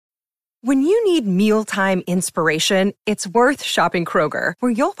When you need mealtime inspiration, it's worth shopping Kroger,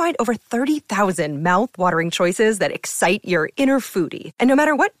 where you'll find over 30,000 mouth-watering choices that excite your inner foodie. And no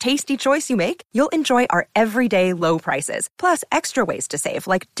matter what tasty choice you make, you'll enjoy our everyday low prices, plus extra ways to save,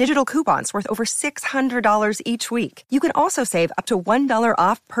 like digital coupons worth over $600 each week. You can also save up to $1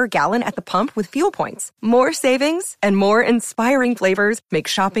 off per gallon at the pump with fuel points. More savings and more inspiring flavors make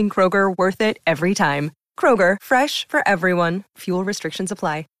shopping Kroger worth it every time. Kroger, fresh for everyone. Fuel restrictions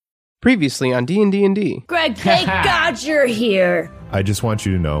apply. Previously on D&D. Greg, thank God you're here. I just want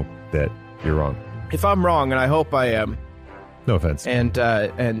you to know that you're wrong. If I'm wrong, and I hope I am, No offense. and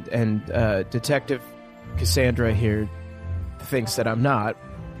Detective Cassandra here thinks that I'm not,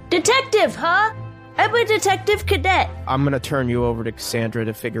 Detective, huh? I'm a detective cadet. I'm gonna turn you over to Cassandra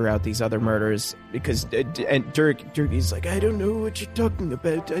to figure out these other murders, because and Durkee's like, I don't know what you're talking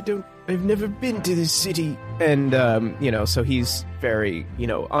about. I've never been to this city. And, so he's very,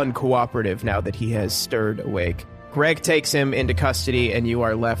 uncooperative now that he has stirred awake. Greg takes him into custody, and you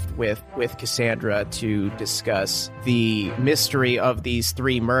are left with Cassandra to discuss the mystery of these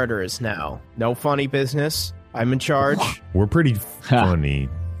 3 murders now. No funny business. I'm in charge. We're pretty funny.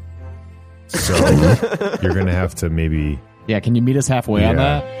 So you're going to have to maybe... Yeah, can you meet us halfway on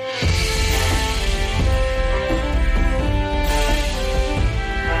that?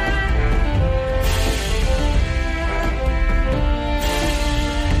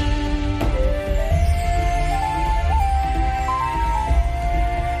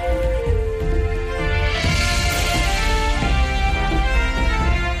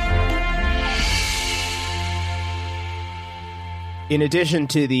 In addition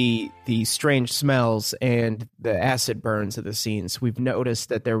to the strange smells and the acid burns of the scenes, we've noticed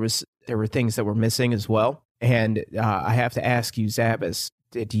that there were things that were missing as well. And I have to ask you, Zabas,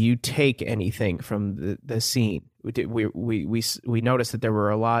 did you take anything from the scene? We noticed that there were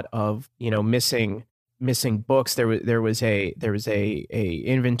a lot of missing books. There was a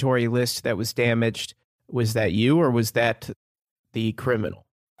inventory list that was damaged. Was that you, or was that the criminal?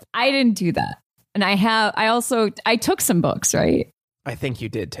 I didn't do that. And I took some books, right? I think you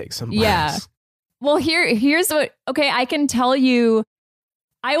did take some books. Yeah. Well, here's what, okay, I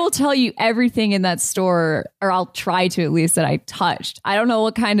will tell you everything in that store, or I'll try to at least, that I touched. I don't know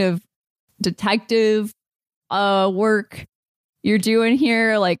what kind of detective work you're doing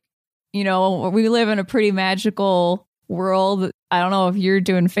here. Like, we live in a pretty magical world. I don't know if you're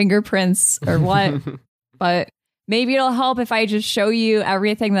doing fingerprints or what, but maybe it'll help if I just show you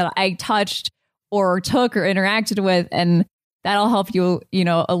everything that I touched or took or interacted with, and that'll help you,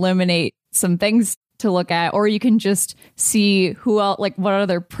 eliminate some things to look at, or you can just see who else, like what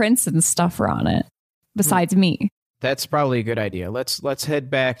other prints and stuff are on it besides me. That's probably a good idea. Let's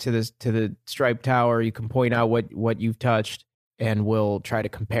head back to the Stripe Tower. You can point out what you've touched, and we'll try to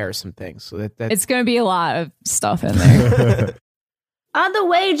compare some things. So that it's going to be a lot of stuff in there. On the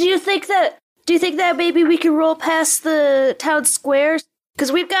way, do you think that maybe we can roll past the town square?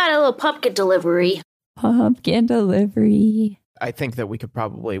 Because we've got a little pumpkin delivery. Pumpkin delivery. I think that we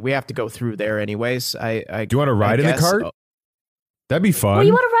have to go through there anyways. Do you want to ride in the cart? That'd be fun. Oh,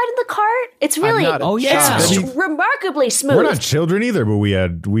 you want to ride in the cart? It's really, it's remarkably smooth. We're not children either, but we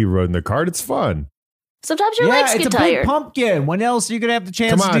rode in the cart. It's fun. Sometimes your legs get tired. It's a big pumpkin. When else are you going to have the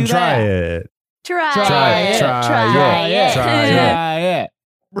chance to do try that? It. Try it.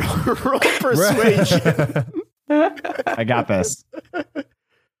 Roll persuasion. I got this.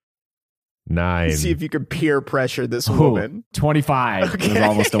 9. See if you can peer pressure this woman. 25. Okay. It was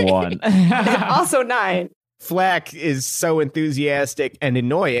almost a 1. Also 9. Flack is so enthusiastic and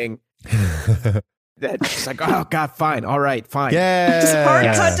annoying that she's like, oh, God, fine. All right, fine. Yeah. Just hard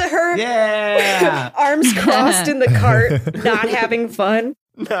cut to her. Yeah. Arms crossed in the cart, not having fun.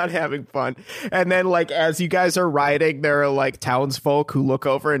 Not having fun. And then, as you guys are riding, there are, townsfolk who look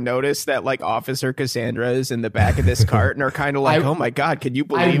over and notice that, Officer Cassandra is in the back of this cart and are kind of like, oh, my God, can you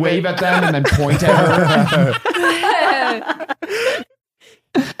believe it? I wave at them and then point at her.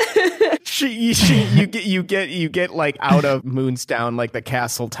 You get out of Moonstown, the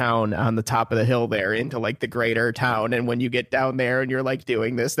castle town on the top of the hill there, into the greater town. And when you get down there and you're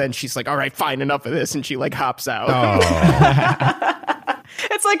doing this, then she's like, all right, fine, enough of this. And she hops out. Oh.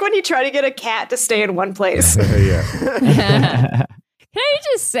 It's like when you try to get a cat to stay in one place. Yeah. Can I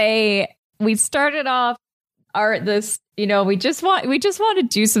just say, we started off we just want to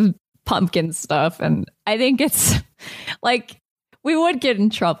do some pumpkin stuff, and I think it's we would get in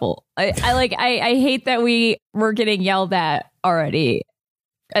trouble. I hate that we were getting yelled at already.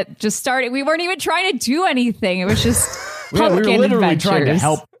 We weren't even trying to do anything. It was just pumpkin we were literally adventures. trying to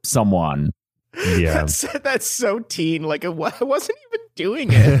help someone. Yeah. That's so teen. Like, I wasn't even doing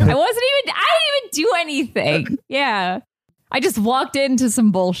it. I didn't even do anything. Yeah. I just walked into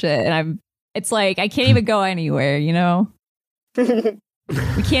some bullshit and it's like, I can't even go anywhere, you know?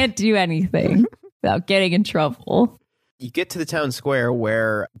 We can't do anything without getting in trouble. You get to the town square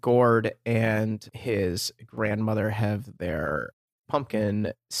where Gord and his grandmother have their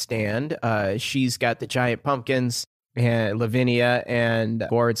pumpkin stand. She's got the giant pumpkins, and Lavinia, and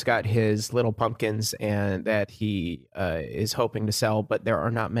Gord's got his little pumpkins, and that he is hoping to sell, but there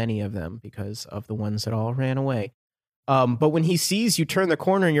are not many of them because of the ones that all ran away. But when he sees you turn the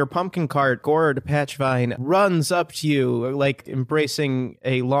corner in your pumpkin cart, Gord Patchvine runs up to you like embracing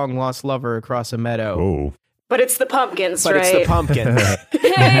a long-lost lover across a meadow. Oh. But it's the pumpkins, But right? it's the pumpkin.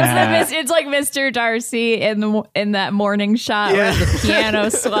 It's like Mr. Darcy in that morning shot where the piano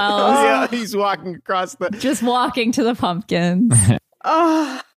swells. Yeah, he's walking across the... Just walking to the pumpkins.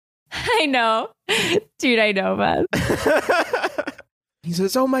 Oh, I know. Dude, I know, man. He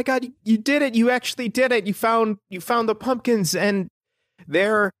says, "Oh my God, you did it. You actually did it. You found the pumpkins, and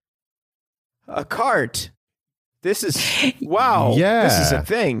they're a cart. This is, wow. Yeah. This is a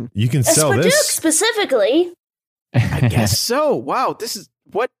thing. You can sell Espaduk this. specifically. I guess so. Wow, this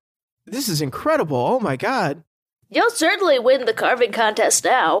is incredible. Oh my God. You'll certainly win the carving contest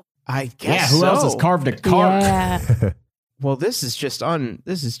now. I Yeah, guess who else has so. carved a cart? Yeah. Well, this is just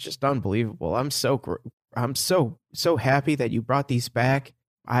unbelievable. I'm so happy that you brought these back.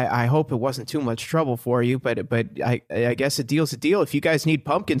 I hope it wasn't too much trouble for you, but I guess a deal's a deal. If you guys need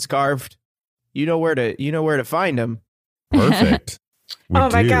pumpkins carved, you know where to find them. Perfect. We oh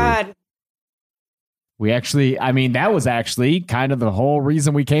my do. God. We actually, I mean, that was actually kind of the whole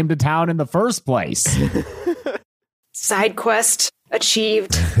reason we came to town in the first place. Side quest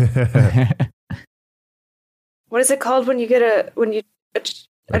achieved. What is it called when you get an achievement?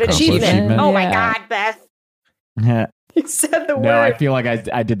 Accomplishment. Oh my Yeah. God, Beth. No, You said the I word. feel like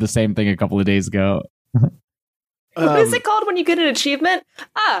I did the same thing a couple of days ago. What is it called when you get an achievement?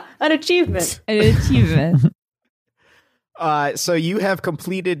 An achievement. An achievement. So you have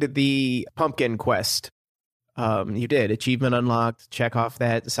completed the pumpkin quest. You did. Achievement unlocked. Check off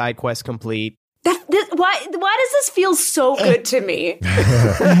that. Side quest complete. Why does this feel so good to me? We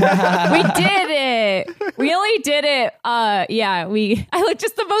did it. We only did it. I like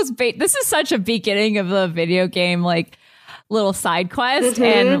just the most this is such a beginning of the video game, like little side quest.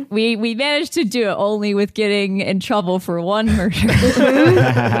 And we managed to do it only with getting in trouble for one murder.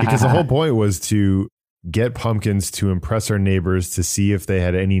 Because the whole point was to get pumpkins to impress our neighbors to see if they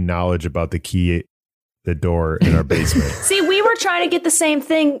had any knowledge about the door in our basement. See, we were trying to get the same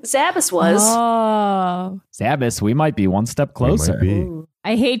thing Zabas was. Oh. Zabas, we might be one step closer. We might be.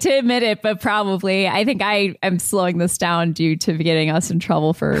 I hate to admit it, but probably. I think I am slowing this down due to getting us in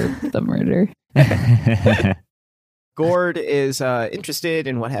trouble for the murder. Gord is interested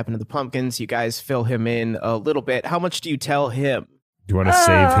in what happened to the pumpkins. You guys fill him in a little bit. How much do you tell him? Do you want to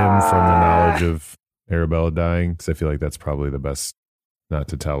save him from the knowledge of Arabella dying? Because I feel like that's probably the best not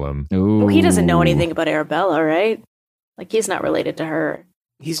to tell him. Ooh. Well, he doesn't know anything about Arabella, right? Like, he's not related to her.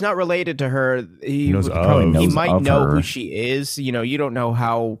 He's not related to her. He knows probably of. He knows might of know her. who she is. You know, you don't know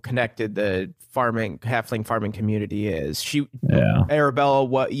how connected the halfling farming community is. Yeah.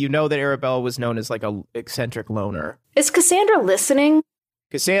 Arabella, you know that Arabella was known as like a eccentric loner. Is Cassandra listening?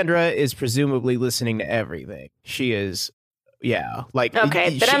 Cassandra is presumably listening to everything. She is, yeah, like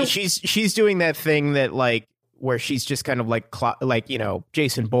Okay, but she's doing that thing that like where she's just kind of like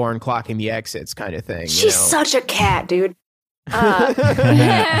Jason Bourne clocking the exits kind of thing. She's such a cat, dude.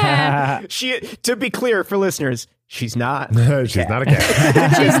 She, to be clear for listeners, she's not. She's not a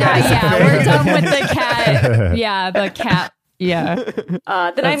cat. She's not, yeah. We're done with the cat. Yeah, the cat. Yeah. Then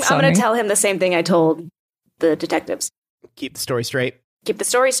That's I'm going funny. to tell him the same thing I told the detectives. Keep the story straight. Keep the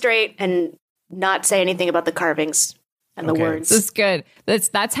story straight and not say anything about the carvings and the Okay. words. This is good.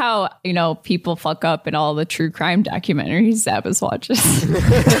 That's how, people fuck up in all the true crime documentaries Zabas watches. You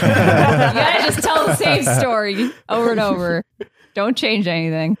gotta just tell the same story over and over. Don't change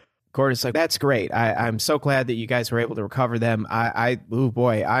anything. Gord is like, that's great. I'm so glad that you guys were able to recover them. I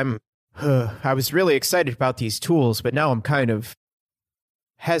was really excited about these tools, but now I'm kind of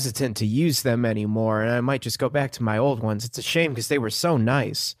hesitant to use them anymore, and I might just go back to my old ones. It's a shame because they were so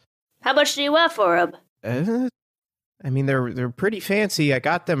nice. How much do you want for him? I mean, they're pretty fancy. I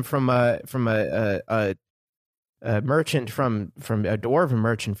got them from a merchant from a dwarven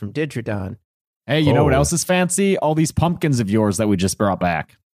merchant from Digidon. Hey, you know what Oh. else is fancy? All these pumpkins of yours that we just brought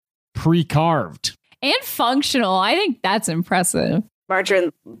back. Pre-carved. And functional. I think that's impressive.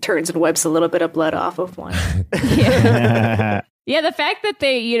 Margarine turns and wipes a little bit of blood off of one. Yeah. Yeah, the fact that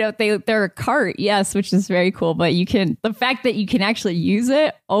they're a cart, yes, which is very cool. But the fact that you can actually use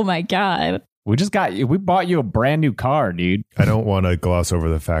it, oh my god! We bought you a brand new car, dude. I don't want to gloss over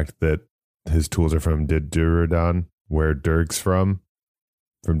the fact that his tools are from Durdan, where Durg's from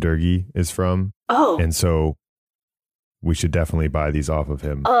Durgi is from. Oh. And so we should definitely buy these off of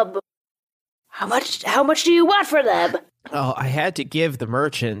him. How much do you want for them? Oh, I had to give the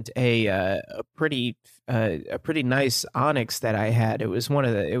merchant a pretty nice onyx that I had. It was one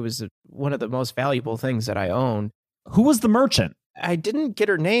of the most valuable things that I owned. Who was the merchant? I didn't get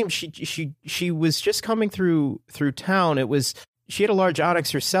her name. She was just coming through town. She had a large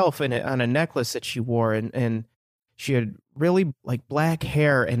onyx herself on a necklace that she wore, and she had really like black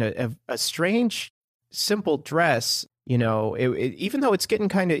hair and a strange, simple dress. You know, even though it's getting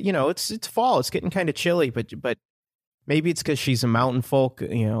kind of, it's fall, it's getting kind of chilly, but maybe it's because she's a mountain folk,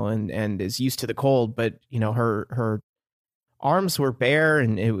 and is used to the cold. But her arms were bare,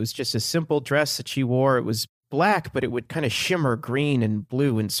 and it was just a simple dress that she wore. It was black, but it would kind of shimmer green and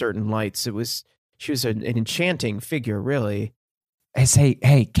blue in certain lights. She was an enchanting figure, really. I say,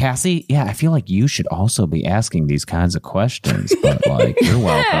 hey, Cassie, yeah, I feel like you should also be asking these kinds of questions, but like, you're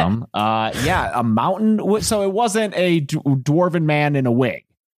welcome. Yeah, a mountain. So it wasn't a dwarven man in a wig.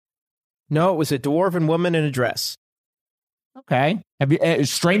 No, it was a dwarven woman in a dress. Okay. Have you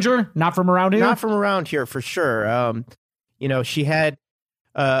stranger? Not from around here? Not from around here, for sure. She had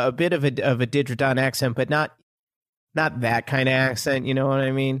a bit of a Digidon accent, but not that kind of accent. You know what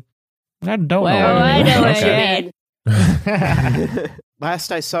I mean? I don't know. I know what you mean.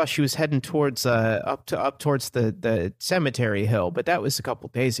 Last I saw, she was heading towards up towards the cemetery hill, but that was a couple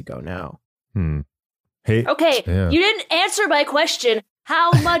days ago now. Hey, okay, yeah. You didn't answer my question.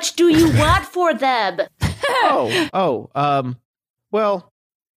 How much do you want for them? Well,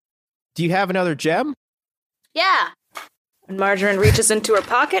 do you have another gem? Yeah. And Margarine reaches into her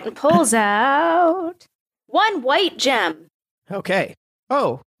pocket and pulls out one white gem. Okay.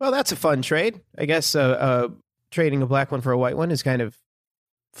 Oh, well, that's a fun trade. I guess trading a black one for a white one is kind of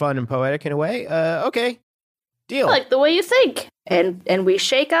fun and poetic in a way. Okay. Deal. I like the way you think. And we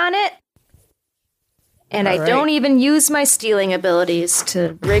shake on it. And All I don't even use my stealing abilities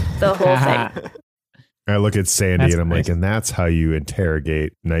to rig the whole thing. I look at Sandy That's and I'm nice. like, and that's how you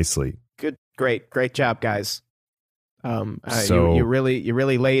interrogate nicely. Good. Great job, guys. So- you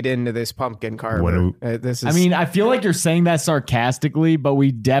really laid into this pumpkin carver. When This is. I mean, I feel like you're saying that sarcastically, but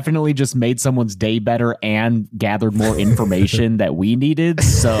we definitely just made someone's day better and gathered more information that we needed.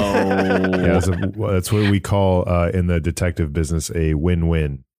 So Yeah, that's what we call in the detective business a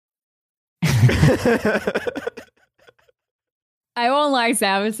win-win. I won't lie,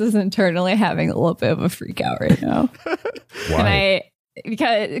 Zavis is internally having a little bit of a freak out right now. Why?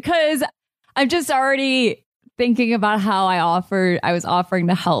 Because I'm just already thinking about how I was offering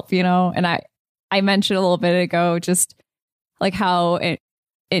to help, and I mentioned a little bit ago just like how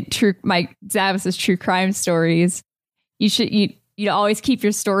my Zavis's true crime stories, you always keep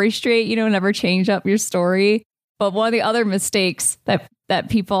your story straight, never change up your story. But one of the other mistakes that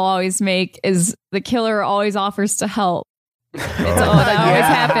people always make is the killer always offers to help. That always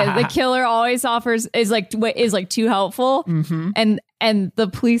happens. The killer always offers is like too helpful, and the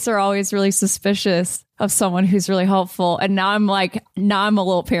police are always really suspicious of someone who's really helpful. And now I'm a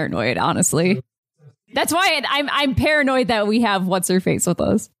little paranoid, honestly. That's why I'm paranoid that we have what's her face with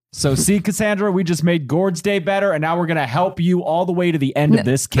us. So see, Cassandra, we just made Gord's day better, and now we're gonna help you all the way to the end of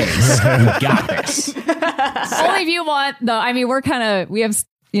this case. You got this. Only if you want, though. I mean, we have,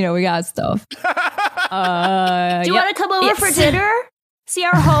 we got stuff. Do you want to come over for dinner? See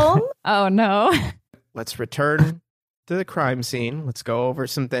our home? Oh no. Let's return to the crime scene. Let's go over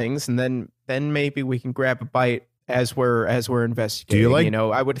some things, and then maybe we can grab a bite as we're investigating. Do you like?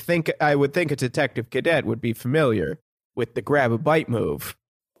 I would think a detective cadet would be familiar with the grab a bite move.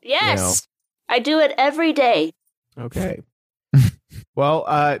 Yes. I do it every day. Okay. Well,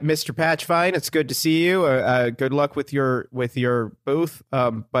 Mr. Patchfine, it's good to see you. Good luck with your booth.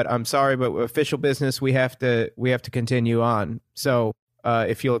 But I'm sorry, but official business, we have to continue on. So,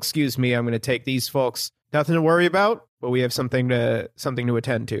 if you'll excuse me, I'm going to take these folks. Nothing to worry about, but we have something to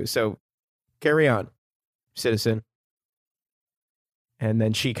attend to. So, carry on, citizen. And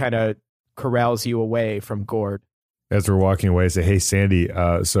then she kind of corrals you away from Gord. As we're walking away, I say, "Hey, Sandy.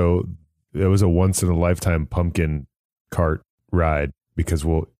 So it was a once in a lifetime pumpkin cart ride because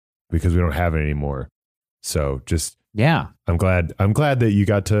we don't have it anymore. So just Yeah. I'm glad that you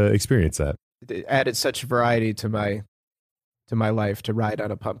got to experience that. It added such variety to my life to ride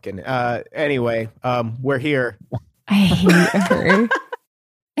on a pumpkin. Anyway, we're here. I hate her.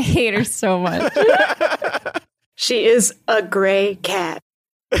 I hate her so much. She is a gray cat.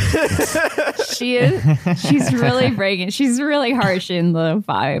 She is. She's really breaking. She's really harsh in the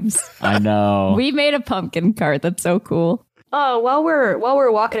vibes. I know. We made a pumpkin cart. That's so cool. Oh, while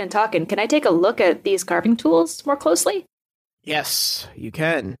we're walking and talking, can I take a look at these carving tools more closely? Yes, you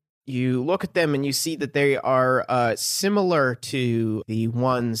can. You look at them and you see that they are similar to the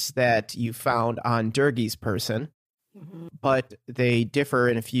ones that you found on Durgi's person, but they differ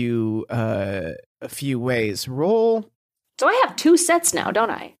in a few ways. Roll. So I have 2 sets now, don't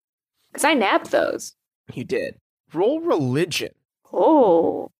I? Because I nabbed those. You did. Roll religion.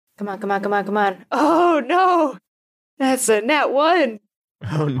 Oh, come on. Oh, no. That's a nat 1.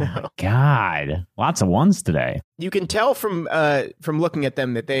 Oh, no. God, lots of ones today. You can tell from looking at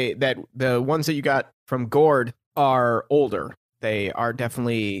them that the ones that you got from Gord are older. They are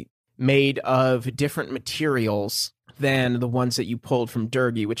definitely made of different materials than the ones that you pulled from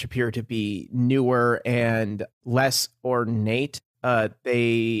Durgi, which appear to be newer and less ornate.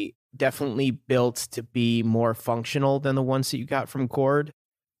 They definitely built to be more functional than the ones that you got from Gord,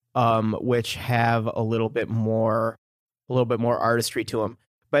 which have a little bit more artistry to them.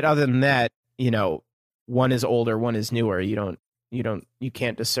 But other than that, one is older, one is newer. You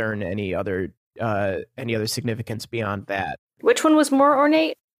can't discern any other significance beyond that. Which one was more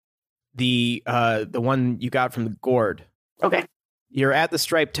ornate? The one you got from the Gord. Okay. You're at the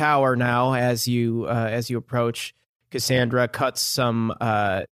Striped Tower now. As you approach, Cassandra cuts some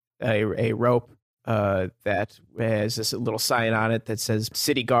a rope that has this little sign on it that says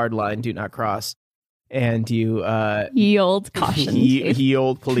 "City Guard Line, do not cross." And you yield caution.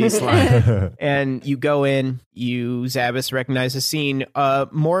 Yield police line. And you go in. You, Zabbis, recognize the scene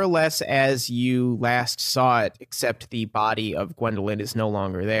more or less as you last saw it, except the body of Gwendolyn is no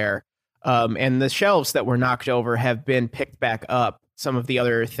longer there. And the shelves that were knocked over have been picked back up. Some of the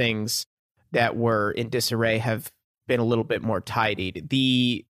other things that were in disarray have been a little bit more tidied.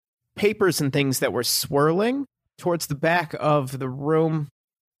 The papers and things that were swirling towards the back of the room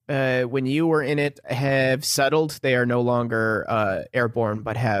when you were in it have settled. They are no longer airborne,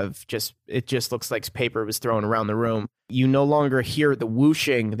 but it just looks like paper was thrown around the room. You no longer hear the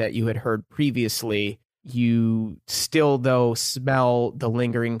whooshing that you had heard previously. You still, though, smell the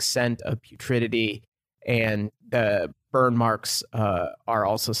lingering scent of putridity, and the burn marks are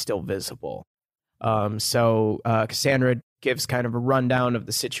also still visible. So Cassandra gives kind of a rundown of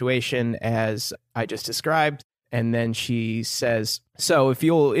the situation as I just described, and then she says, so if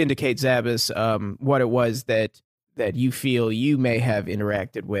you'll indicate, Zabbis, what it was that you feel you may have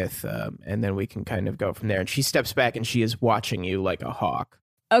interacted with, and then we can kind of go from there. And she steps back and she is watching you like a hawk.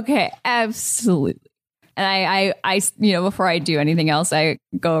 Okay, absolutely. And I before I do anything else, I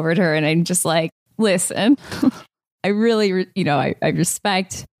go over to her and I'm just like, listen, I really, I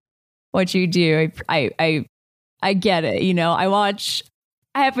respect what you do. I get it. I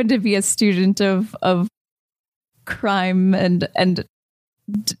happen to be a student of crime and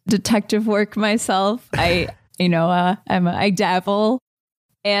detective work myself. I dabble,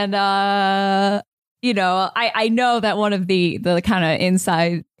 and I know that one of the kind of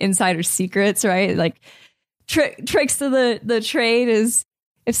insider secrets, right? Like tricks of the trade is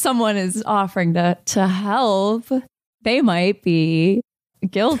if someone is offering to help, they might be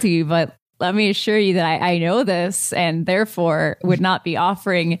guilty, but let me assure you that I know this and therefore would not be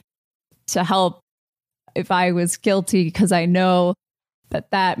offering to help if I was guilty, because I know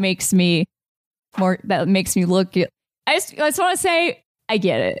that makes me look. I just want to say I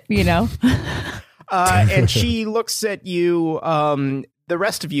get it, And she looks at you. The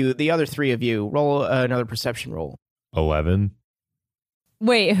rest of you, the other three of you, roll another perception roll. 11.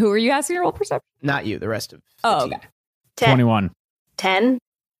 Wait, who are you asking to roll perception? Not you, the rest of the Oh, team. okay. 21. 10.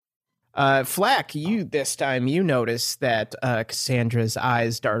 Flack, you this time you notice that Cassandra's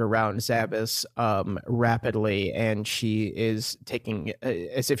eyes dart around Zabbis rapidly, and she is taking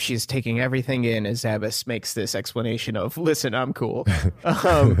as if she's taking everything in as Zabbis makes this explanation of, "Listen, I'm cool,"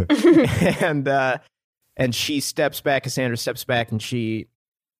 and she steps back. Cassandra steps back, and she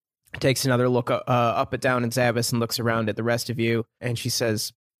takes another look up and down at Zabbis and looks around at the rest of you, and she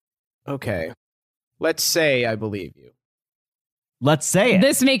says, "Okay, let's say I believe you." Let's say it.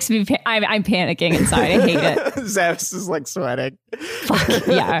 This makes me. I'm panicking inside. I hate it. Zabbis is like sweating. Fuck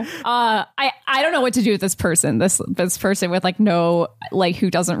yeah. I don't know what to do with this person. This person with who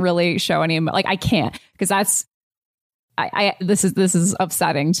doesn't really show any. I can't, because that's. This is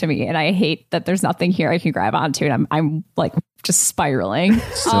upsetting to me, and I hate that there's nothing here I can grab onto, and I'm like just spiraling.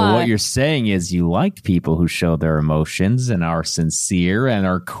 So what you're saying is you like people who show their emotions and are sincere and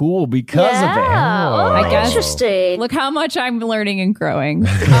are cool because of it. Oh, I guess. Interesting. Look how much I'm learning and growing.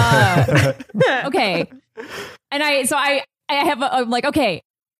 Okay. And I'm like, okay,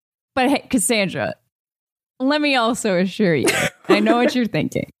 but hey, Cassandra, let me also assure you, I know what you're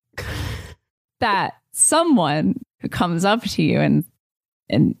thinking, that someone who comes up to you and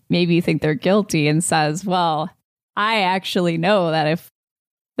maybe you think they're guilty and says, well, I actually know that if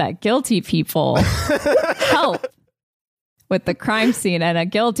that guilty people help with the crime scene, and a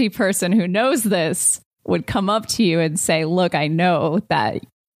guilty person who knows this would come up to you and say, look, I know that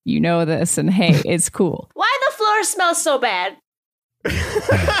you know this, and hey, it's cool. Why the floor smells so bad?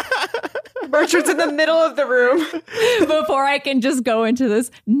 Bertram's in the middle of the room. Before I can just go into this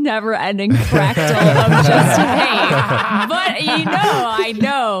never-ending fractal of just, hey, but I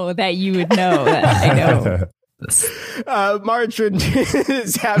know that you would know that I know. Margarine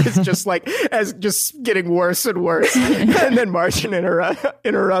is just like as just getting worse and worse, and then Margarine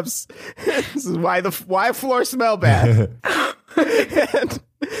interrupts. This is why floor smell bad. And,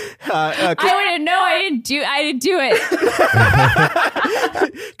 I wouldn't know. I didn't do it.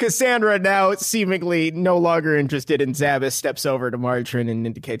 Cassandra, now seemingly no longer interested in Zabas, steps over to Margarine and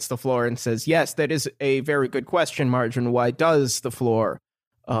indicates the floor and says, "Yes, that is a very good question, Margarine. Why does the floor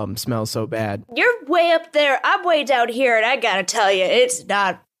smell so bad?" You're way up there. I'm way down here, and I gotta tell you, it's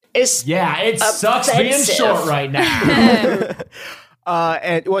not. It sucks being short right now.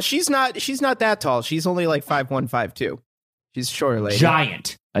 And well, she's not that tall. She's only like 5'1", 5'2". She's a shorter lady.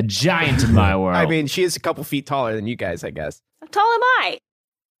 A giant in my world. I mean, she is a couple feet taller than you guys, I guess. How tall am I?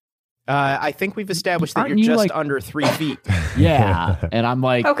 I think we've established that Aren't you're you, just like- under 3 feet. Yeah, and I'm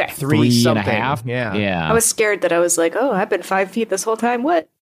like Okay. 3 and a something. half. Yeah. I was scared that I was like, oh, I've been 5 feet this whole time. What?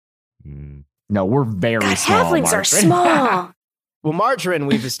 No, we're very small. Halflings are Margaret. small. Well, Margarine,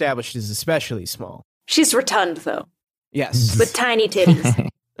 we've established, is especially small. She's rotund, though, Yes. With tiny titties.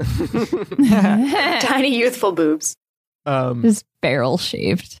 tiny youthful boobs. Just barrel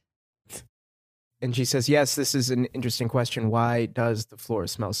shaved. And she says, yes, this is an interesting question. Why does the floor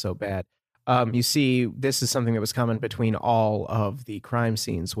smell so bad? You see, this is something that was common between all of the crime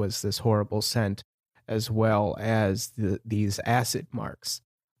scenes, was this horrible scent, as well as these acid marks.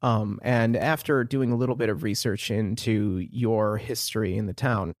 And after doing a little bit of research into your history in the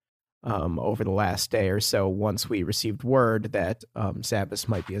town over the last day or so, once we received word that Zabas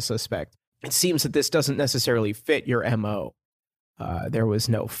might be a suspect, it seems that this doesn't necessarily fit your MO. There was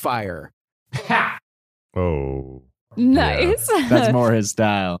no fire. Oh. Nice. That's more his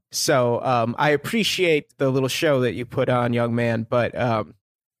style. So I appreciate the little show that you put on, young man, but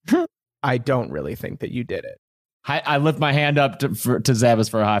I don't really think that you did it. I lift my hand up to Zabas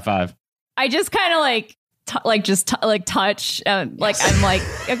for a high five. I just kind of touch. Like I'm like,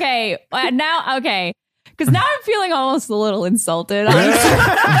 okay, now, okay. Because now I'm feeling almost a little insulted. Honestly.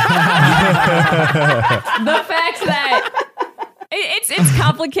 The fact that it's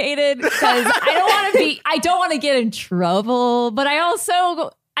complicated because I don't want to get in trouble, but I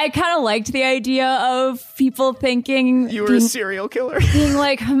kind of liked the idea of people thinking You were a serial killer. being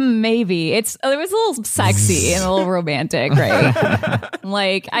like, maybe it was a little sexy and a little romantic, right?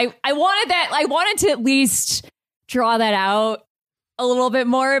 Like I wanted to at least draw that out a little bit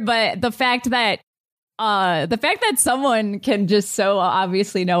more, but the fact that someone can just so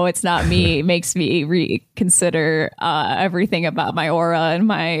obviously know it's not me makes me reconsider everything about my aura and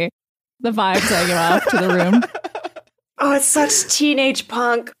the vibes I give off to the room. Oh, it's such teenage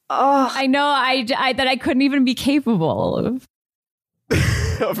punk. Oh, I know that I couldn't even be capable of.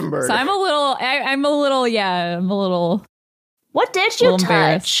 Of murder. So I'm a little. What did you Little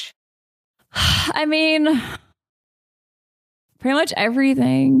embarrassed. touch? I mean, pretty much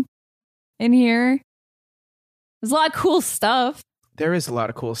everything in here. There's a lot of cool stuff. There is a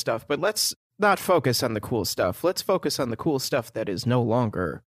lot of cool stuff, but let's not focus on the cool stuff. Let's focus on the cool stuff that is no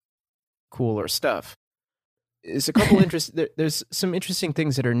longer cooler stuff. There's a couple there's some interesting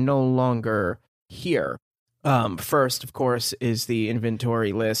things that are no longer here. First, of course, is the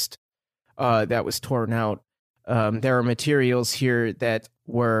inventory list that was torn out. There are materials here that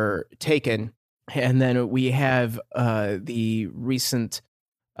were taken, and then we have the recent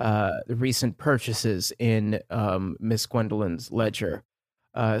purchases in Miss Gwendolyn's ledger.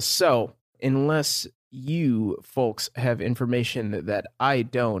 So, unless you folks have information that I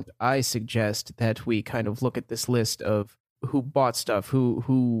don't, I suggest that we kind of look at this list of who bought stuff,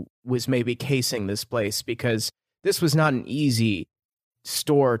 who was maybe casing this place, because this was not an easy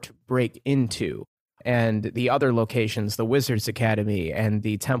store to break into. And the other locations, the Wizards Academy and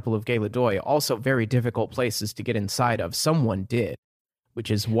the Temple of Galadoy, also very difficult places to get inside of. Someone did, which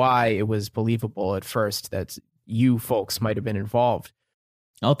is why it was believable at first that you folks might have been involved.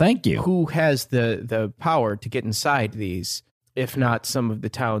 Oh, thank you. Who has the power to get inside these if not some of the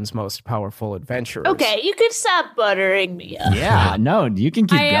town's most powerful adventurers. Okay, you can stop buttering me up. Yeah, no, you can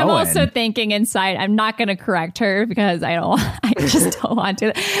keep I going. am also thinking inside, I'm not going to correct her because I just don't want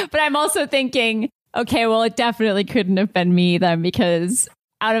to. But I'm also thinking, okay, well, it definitely couldn't have been me then, because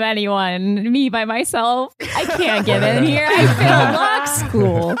out of anyone, me by myself, I can't get in here. I've been in law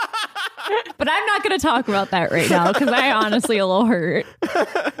school. But I'm not going to talk about that right now because I honestly a little hurt.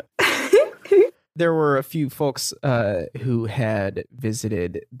 There were a few folks who had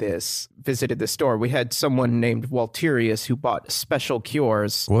visited the store. We had someone named Walterius who bought special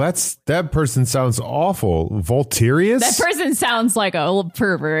cures. Well, that person sounds awful. Volterius? That person sounds like a little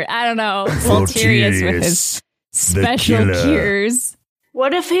pervert. I don't know. Volterius with his special cures.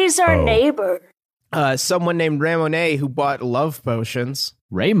 What if he's our neighbor? Someone named Ramonet who bought love potions.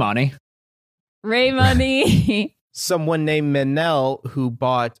 Ray Money. Someone named Manel who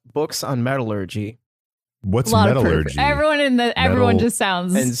bought books on metallurgy. What's metallurgy? Everyone just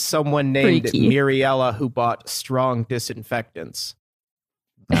sounds. And someone named freaky. Miriella who bought strong disinfectants.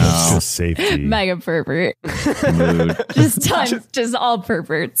 Just safety. Mega pervert. Mood. just all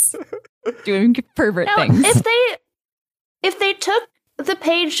perverts doing pervert Now, things. if they took the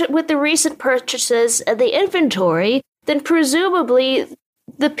page with the recent purchases and the inventory, then presumably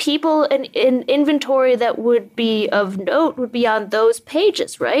the people in inventory that would be of note would be on those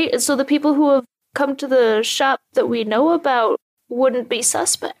pages, right? And so the people who have come to the shop that we know about wouldn't be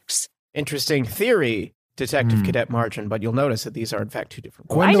suspects. Interesting theory, Detective Cadet Margin, but you'll notice that these are in fact two different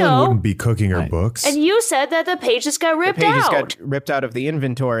books. Gwendolyn wouldn't be cooking her books. And you said that the pages got ripped The pages out. got ripped out of the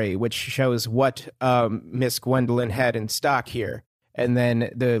inventory, which shows what Miss Gwendolyn had in stock here. And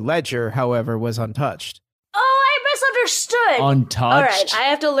then the ledger, however, was untouched. Oh, I misunderstood. Untouched. All right, I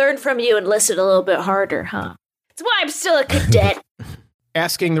have to learn from you and listen a little bit harder, huh? That's why I'm still a cadet.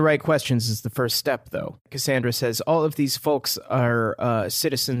 Asking the right questions is the first step, though. Cassandra says all of these folks are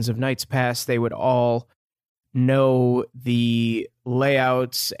citizens of Knights Pass. They would all know the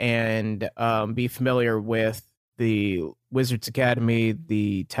layouts and be familiar with the Wizards Academy,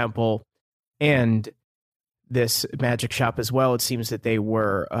 the temple, and this magic shop as well. It seems that they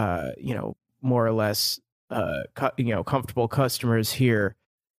were, more or less, comfortable customers here.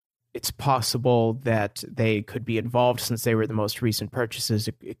 It's possible that they could be involved since they were the most recent purchases.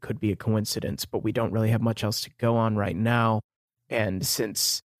 It could be a coincidence, but we don't really have much else to go on right now. And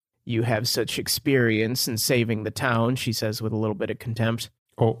since you have such experience in saving the town, she says with a little bit of contempt,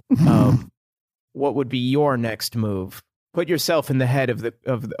 what would be your next move? Put yourself in the head of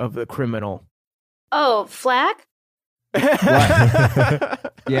the criminal. Oh, Flack?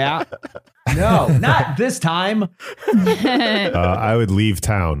 Yeah. No, not this time. I would leave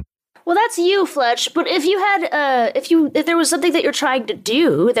town. Well, that's you, Fletch. But if you had, if there was something that you're trying to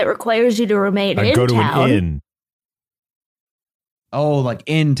do that requires you to remain I'd in go to town, an inn. Oh, like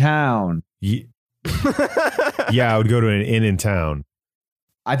in town. Yeah, I would go to an inn in town.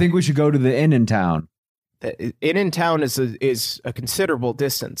 I think we should go to the inn in town. The inn in town is a considerable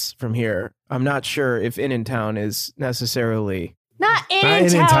distance from here. I'm not sure if inn in town is necessarily not in Not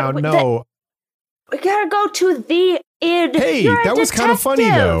inn in town. No. We gotta go to the inn. Hey, You're a that was kind of funny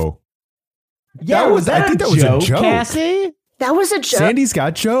detective. though. Yeah, was I think that was a joke. Cassie? That was a joke. Sandy's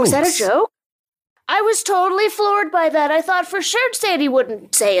got jokes. Was that a joke? I was totally floored by that. I thought for sure Sandy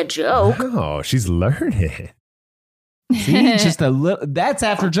wouldn't say a joke. Oh, she's learning. See, just a little. That's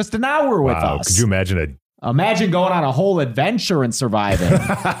after just an hour with Wow, us. could you imagine Imagine going on a whole adventure and surviving.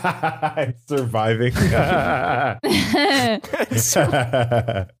 surviving?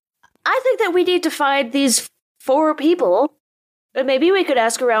 I think that we need to find these 4 people. And maybe we could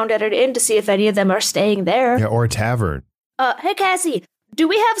ask around at an inn to see if any of them are staying there. Yeah, or a tavern. Hey, Cassie, do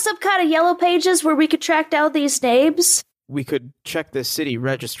we have some kind of yellow pages where we could track down these names? we could check the city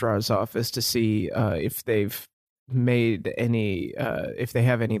registrar's office to see if they've made any, if they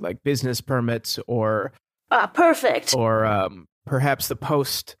have any like business permits or Perfect. Or perhaps the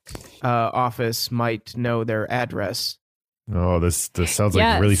post office might know their address. Oh, this sounds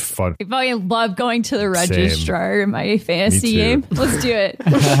like really fun. I fucking love going to the registrar in my fantasy Me too. game. Let's do it.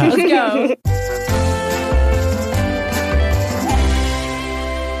 Let's go.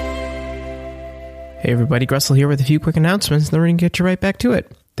 Hey everybody, Gressel here with a few quick announcements, and then we're going to get you right back to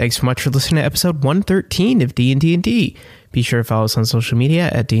it. Thanks so much for listening to episode 113 of D&D. Be sure to follow us on social media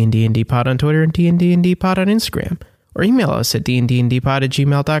at D&D on Twitter and D&D on Instagram, or email us at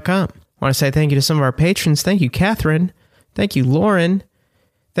dndpod@gmail.com. I want to say thank you to some of our patrons. Thank you, Catherine. Thank you, Lauren.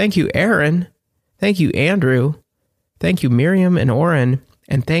 Thank you, Aaron. Thank you, Andrew. Thank you, Miriam and Oren.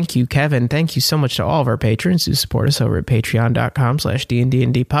 And thank you, Kevin. Thank you so much to all of our patrons who support us over at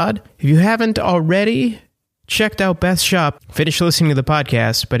patreon.com/DNDndpod. If you haven't already, checked out Beth's shop, finish listening to the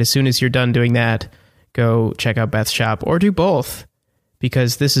podcast, but as soon as you're done doing that, go check out Beth's shop, or do both,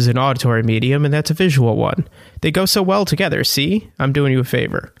 because this is an auditory medium and that's a visual one. They go so well together. See? I'm doing you a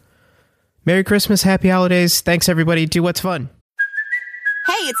favor. Merry Christmas, happy holidays. Thanks, everybody. Do what's fun.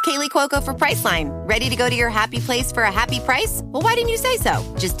 Hey, it's Kaylee Cuoco for Priceline. Ready to go to your happy place for a happy price? Well, why didn't you say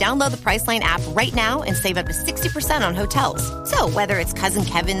so? Just download the Priceline app right now and save up to 60% on hotels. So whether it's Cousin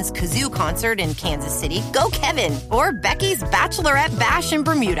Kevin's Kazoo Concert in Kansas City, go Kevin, or Becky's Bachelorette Bash in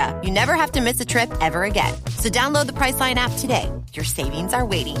Bermuda, you never have to miss a trip ever again. So download the Priceline app today. Your savings are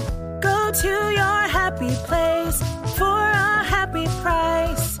waiting. Go to your happy place for a happy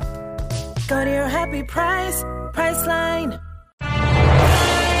price. Go to your happy price, Priceline.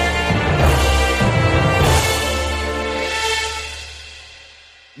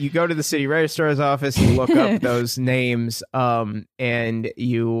 You go to the city registrar's office, you look up those names, and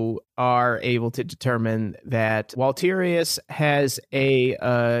you are able to determine that Walterius has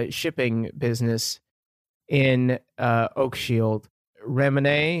a shipping business in Oakshield.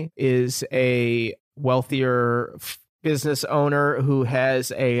 Remine is a wealthier business owner who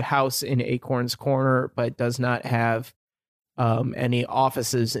has a house in Acorn's Corner, but does not have any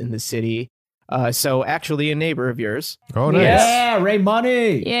offices in the city. So actually a neighbor of yours. Oh, nice. Yeah, Ray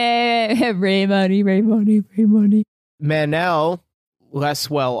Money. Yeah, Ray Money, Ray Money, Ray Money. Manel, less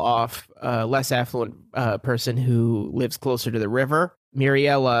well-off, less affluent person who lives closer to the river.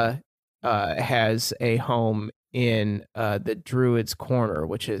 Miriella has a home in the Druid's Corner,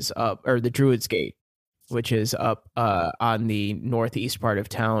 which is up, or the Druid's Gate, which is up on the northeast part of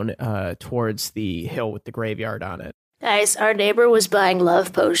town towards the hill with the graveyard on it. Nice. Our neighbor was buying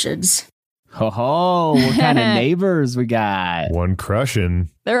love potions. Ho, what kind of neighbors we got? One crushing.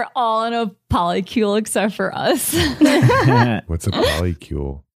 They're all in a polycule except for us. What's a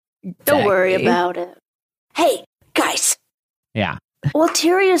polycule? Don't worry Exactly. about it. Hey, guys. Yeah.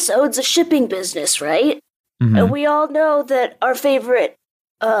 Walterius owns a shipping business, right? Mhm. And we all know that our favorite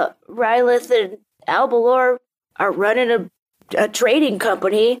Rylith and Albalor are running a trading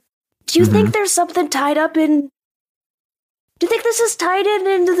company. Do you think there's something tied up in... Do you think this is tied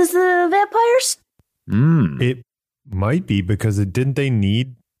into the vampires? It might be, because didn't they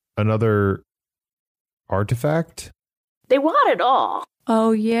need another artifact? They want it all.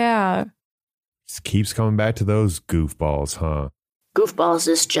 Oh, yeah. Just keeps coming back to those goofballs, huh? Goofballs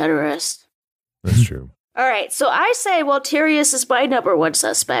is generous. That's true. All right, so I say Walterius is my number one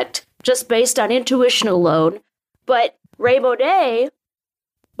suspect, just based on intuition alone. But Raymond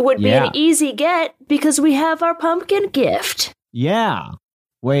would be an easy get because we have our pumpkin gift. Yeah.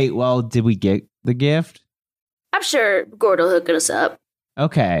 Wait, well, did we get the gift? I'm sure Gord will hook us up.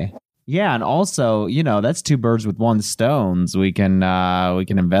 Okay. Yeah, and also, that's two birds with one stone. We can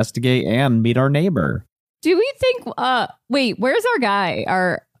investigate and meet our neighbor. Do we think, wait, where's our guy,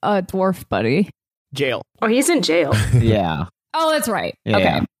 our dwarf buddy? Jail. Oh, he's in jail. Yeah. Oh, that's right. Yeah.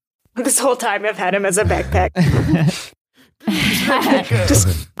 Okay. This whole time I've had him as a backpack.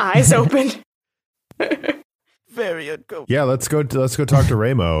 Just eyes open. Very uncomfortable. Yeah, let's go talk to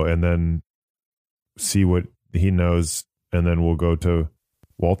Ramo and then see what he knows, and then we'll go to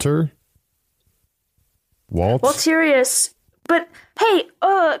Walt. Walterius. But hey,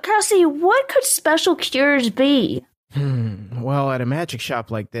 Cassie, what could special cures be? Well, at a magic shop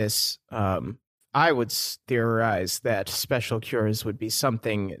like this, I would theorize that special cures would be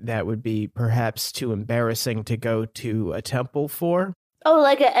something that would be perhaps too embarrassing to go to a temple for. Oh,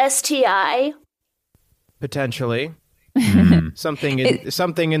 like a STI? Potentially. Something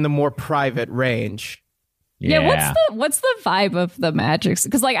in the more private range. Yeah, what's the vibe of the magics?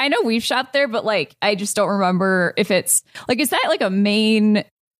 Because I know we've shopped there, but I just don't remember if it's is that like a main...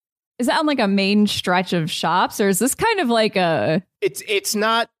 Is that on a main stretch of shops, or is this kind of like a... It's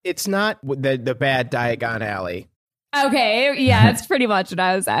not the bad Diagon Alley. Okay, yeah, that's pretty much what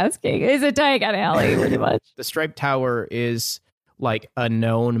I was asking. Is it Diagon Alley, pretty much? The Striped Tower is like a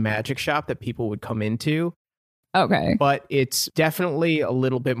known magic shop that people would come into. Okay. But it's definitely a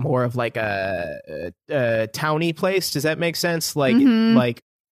little bit more of like a towny place. Does that make sense?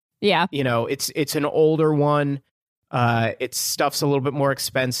 Yeah. It's an older one. Its stuff's a little bit more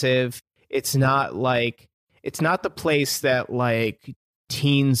expensive. It's not the place that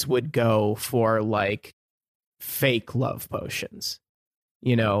teens would go for fake love potions.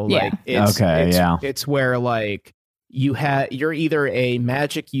 It's where you're either a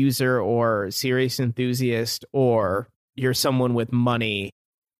magic user or serious enthusiast, or you're someone with money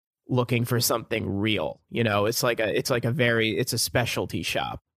looking for something real. It's a specialty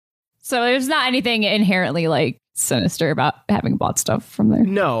shop. So there's not anything inherently like sinister about having bought stuff from there.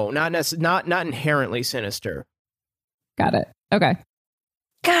 No, not inherently sinister. Got it. Okay.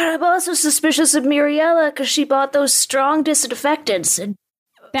 God, I'm also suspicious of Muriella because she bought those strong disinfectants and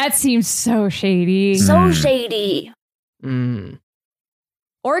That seems so shady. so shady. Mm.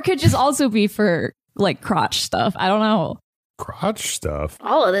 Or it could just also be for like crotch stuff. I don't know. Crotch stuff.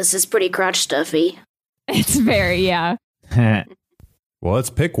 All of this is pretty crotch stuffy. It's very, yeah. Well, let's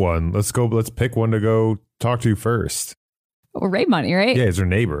pick one. Let's pick one to go talk to first. Or Ray Money, right? Yeah, he's her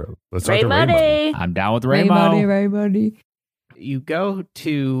neighbor. Let's talk Ray to Ray Money. Money. I'm down with Ray Raymo. Money, Ray Money. You go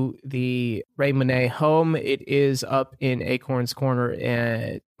to the Ray Monet home. It is up in Acorn's Corner,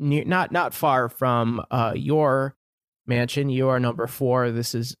 and not far from your mansion. You are number 4.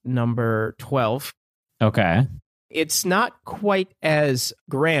 This is number 12. Okay. It's not quite as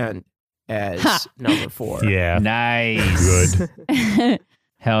grand as number 4. Yeah. Nice. Good.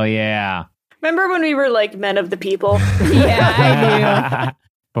 Hell yeah. Remember when we were like men of the people? Yeah, I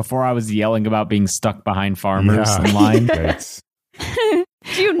Before I was yelling about being stuck behind farmers Yeah. in line. Thanks. do.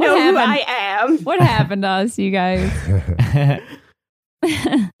 Do you know who I am? What happened to us, you guys?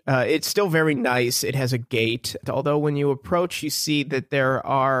 It's still very nice. It has a gate. Although when you approach, you see that there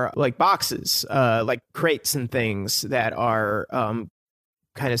are like boxes, like crates and things that are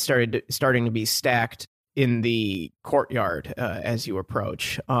kind of starting to be stacked in the courtyard as you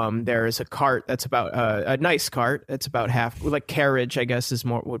approach. There's a cart that's about a nice cart that's about half, like carriage, I guess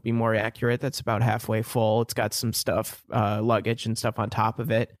would be more accurate. That's about halfway full. It's got some stuff, luggage and stuff on top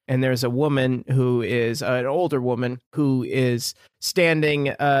of it. And there's a woman who is an older woman who is standing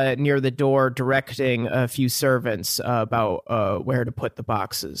near the door, directing a few servants about where to put the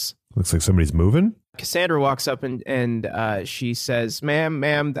boxes. Looks like somebody's moving. Cassandra walks up and she says, ma'am,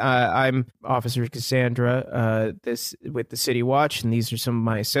 I'm Officer Cassandra, this with the City Watch, and these are some of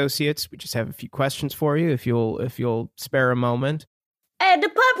my associates. We just have a few questions for you, if you'll spare a moment. And a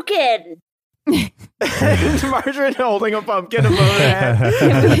pumpkin. Margarine holding a pumpkin above her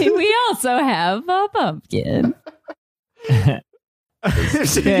head. We also have a pumpkin.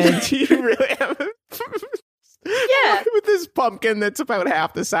 Do you really have a Yeah. with this pumpkin that's about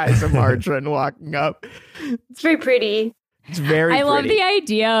half the size of Margarine walking up? It's very pretty. It's very I love pretty. the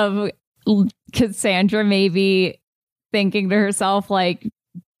idea of Cassandra maybe thinking to herself, like,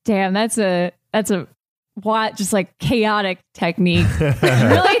 damn, that's a what, just like chaotic technique.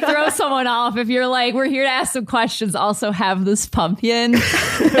 Really throw someone off if you're like, we're here to ask some questions, also have this pumpkin.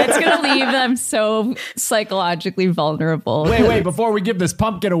 That's gonna leave them so psychologically vulnerable. Wait, before we give this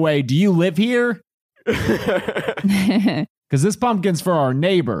pumpkin away, do you live here? Because this pumpkin's for our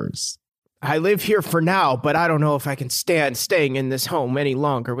neighbors. I live here for now, but I don't know if I can stand staying in this home any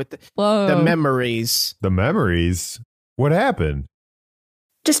longer with Whoa. the memories. The memories? What happened?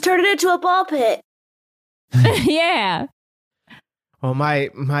 Just turn it into a ball pit. Yeah. Well,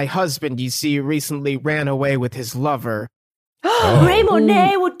 my husband, you see, recently ran away with his lover. Ray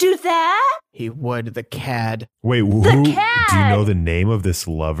Monet would do that? He would, the cad. Wait, who? The Do you cat! know the name of this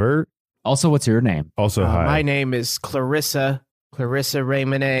lover? Also, what's your name? Also, hi. My name is Clarissa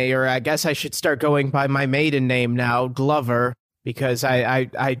Raymonet, or I guess I should start going by my maiden name now, Glover, because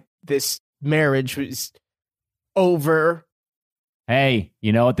I this marriage was over. Hey,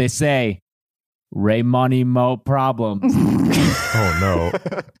 you know what they say? Ray Money, Mo Problems. Oh, no.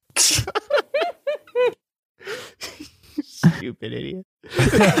 Stupid idiot.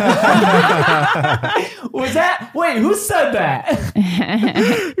 Was that? Wait, who said that?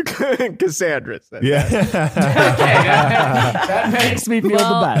 Cassandra said Yeah. That makes me feel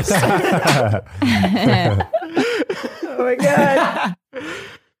Well- the best. Oh my god.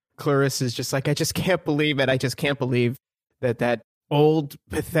 Clarissa's just like, I just can't believe it. I just can't believe that old,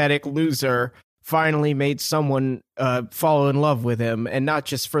 pathetic loser finally made someone fall in love with him, and not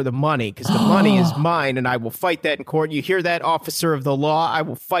just for the money, because the money is mine, and I will fight that in court. You hear that, officer of the law? I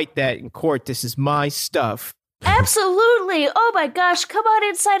will fight that in court. This is my stuff. Absolutely. Oh my gosh, come on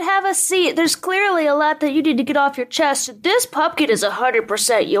inside, have a seat. There's clearly a lot that you need to get off your chest. This pumpkin is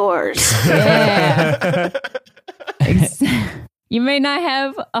 100% yours. Yeah. You may not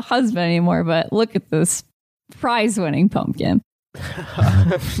have a husband anymore, but look at this prize-winning pumpkin.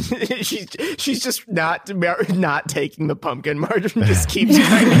 she's just not taking the pumpkin. Margarine just keeps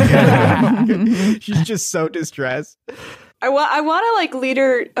trying to get the pumpkin. She's just so distressed. I want to like lead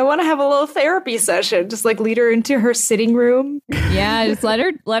her. I want to have a little therapy session. Just like lead her into her sitting room. Yeah, just let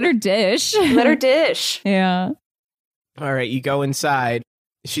her dish. Let her dish. Yeah. All right, you go inside.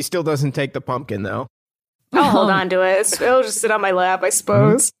 She still doesn't take the pumpkin, though. I'll hold on to it. It'll just sit on my lap, I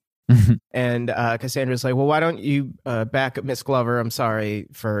suppose. And Cassandra's like, well, why don't you back up, Miss Glover? I'm sorry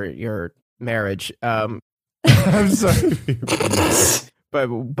for your marriage. I'm sorry. But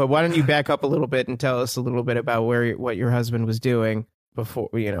why don't you back up a little bit and tell us a little bit about what your husband was doing before,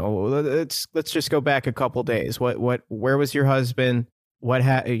 let's just go back a couple days. Where was your husband? What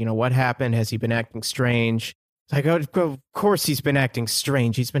happened? Has he been acting strange? It's like, of course he's been acting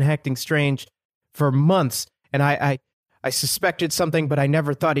strange. He's been acting strange for months. And I suspected something, but I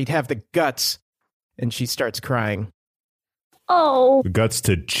never thought he'd have the guts. And she starts crying. Oh. The guts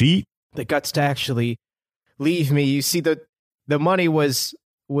to cheat? The guts to actually leave me. You see, the money was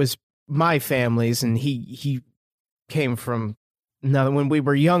my family's, and he came from. Now, when we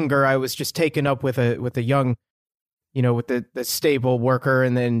were younger, I was just taken up with a young, with the stable worker,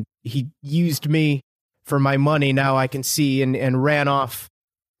 and then he used me for my money. Now I can see, and ran off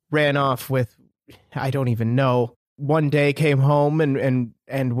with, I don't even know. One day came home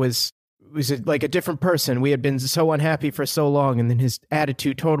and was like a different person. We had been so unhappy for so long, and then his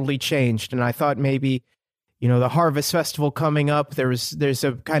attitude totally changed. And I thought maybe, the Harvest Festival coming up, there's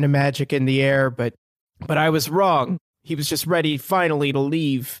a kind of magic in the air, but I was wrong. He was just ready finally to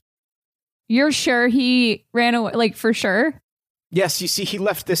leave. You're sure he ran away? Like, for sure? Yes, you see, he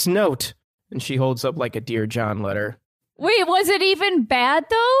left this note. And she holds up like a Dear John letter. Wait, was it even bad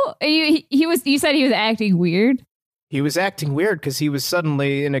though? You said he was acting weird? He was acting weird because he was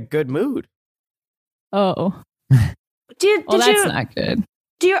suddenly in a good mood. Oh. That's not good.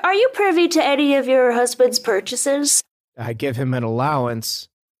 Are you privy to any of your husband's purchases? I give him an allowance,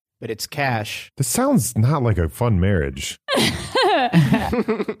 but it's cash. This sounds not like a fun marriage.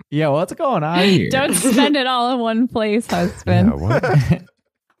 Yeah, what's going on here? Don't spend it all in one place, husband. Yeah, what?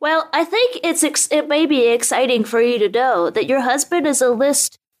 Well, I think it may be exciting for you to know that your husband is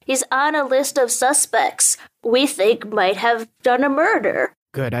he's on a list of suspects we think might have done a murder.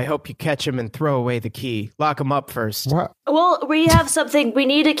 Good, I hope you catch him and throw away the key. Lock him up first. What? Well, we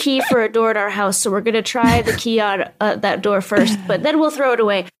need a key for a door in our house, so we're going to try the key on that door first, but then we'll throw it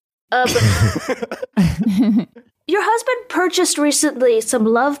away. Your husband purchased recently some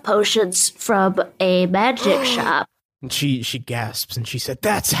love potions from a magic shop. And she gasps and she said,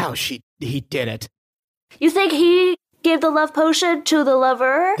 that's how he did it. You think he gave the love potion to the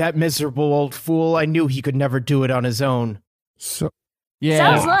lover? That miserable old fool, I knew he could never do it on his own. So, Yeah.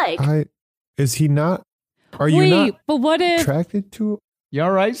 Sounds like. Is he not? Are you Wait, not but what if attracted to? You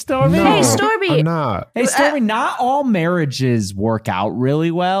all right, Stormy? No, Hey, Stormy. I'm not. Hey, Stormy, not all marriages work out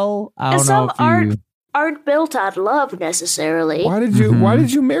really well. I don't some know if you... aren't built on love necessarily. Why did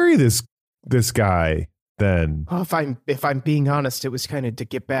you marry this guy then? Oh, if I'm being honest, it was kind of to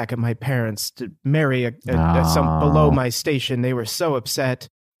get back at my parents, to marry some below my station. They were so upset.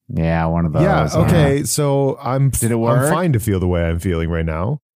 Yeah, one of those. Yeah, okay, so Did it work? I'm fine to feel the way I'm feeling right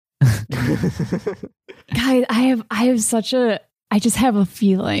now. guys, I just have a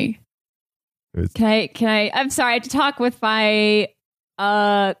feeling. Can I I'm sorry, I had to talk with my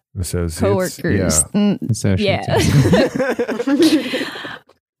Associates, coworkers. yeah. Yeah.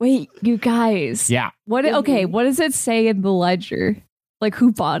 Wait, you guys. Yeah. What does it say in the ledger? Like,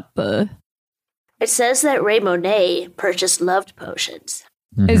 who bought the... It says that Ray Monet purchased love potions.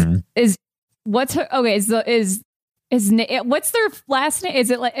 Is what's her... Okay, what's their last name?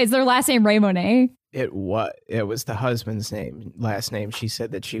 Is their last name Ray Monet? It was the husband's last name. She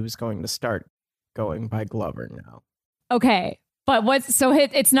said that she was going to start going by Glover now. Okay. But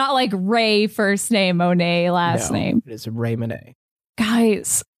it's not like Ray first name, Monet last name. It is Ray Monet.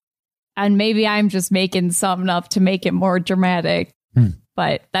 Guys, and maybe I'm just making something up to make it more dramatic,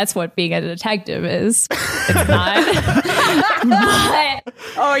 but that's what being a detective is. It's not.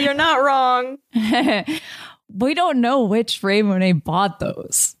 Oh, you're not wrong. We don't know which Ray Monet bought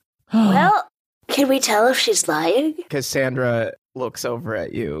those. Well, can we tell if she's lying? Cassandra looks over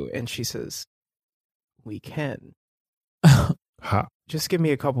at you and she says, we can. Just give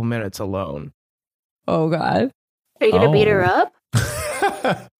me a couple minutes alone. Oh, God. Are you going to beat her up?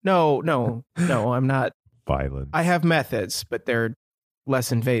 No, I'm not violent. I have methods, but they're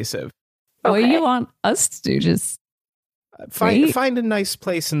less invasive. What do Okay. you want us to do? Just Find a nice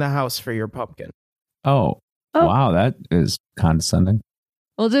place in the house for your pumpkin. Oh, wow, that is condescending.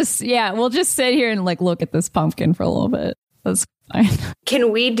 we'll just sit here and look at this pumpkin for a little bit. That's fine.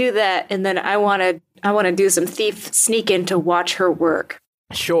 Can we do that? And then I want to do some thief sneak in to watch her work.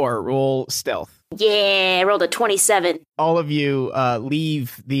 Sure, roll stealth. Yeah, I rolled a 27. All of you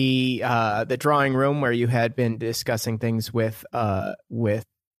leave the drawing room where you had been discussing things with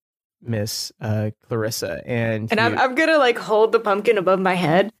Miss Clarissa, and And I'm gonna hold the pumpkin above my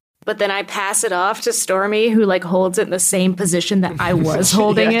head but then I pass it off to Stormy, who like holds it in the same position that I was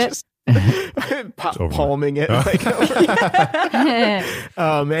holding it. Just palming it. Like,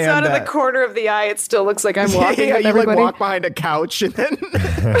 oh man! So out of the corner of the eye, it still looks like I'm walking. Yeah, with you everybody. like walk behind a couch and then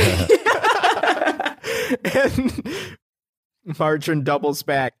and Margarine doubles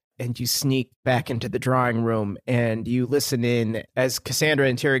back and you sneak back into the drawing room and you listen in as Cassandra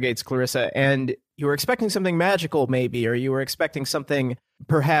interrogates Clarissa, and you were expecting something magical maybe, or you were expecting something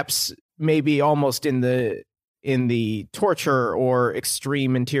perhaps maybe almost in the torture or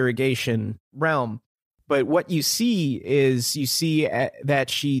extreme interrogation realm. But what you see is that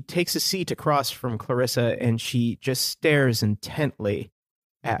she takes a seat across from Clarissa and she just stares intently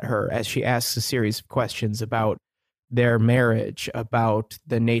at her as she asks a series of questions about their marriage, about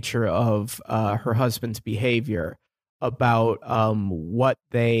the nature of her husband's behavior, about what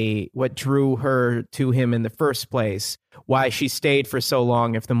drew her to him in the first place, why she stayed for so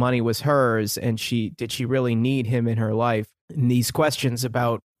long if the money was hers, and did she really need him in her life? And these questions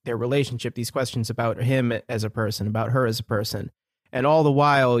about their relationship, these questions about him as a person, about her as a person. And all the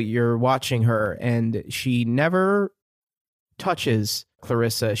while you're watching her, and she never touches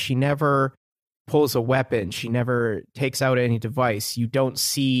Clarissa. She never pulls a weapon. She never takes out any device. You don't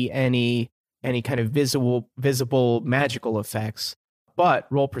see any kind of visible magical effects, but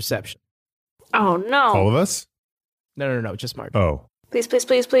roll perception. Oh no! All of us? No, just Mark. Oh. Please.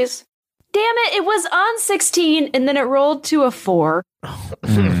 Damn it! It was on 16, and then it rolled to a 4.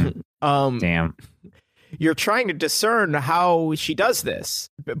 Damn. You're trying to discern how she does this,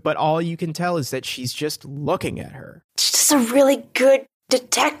 but all you can tell is that she's just looking at her. She's just a really good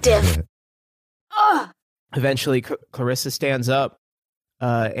detective. Ugh. Eventually, Clarissa stands up,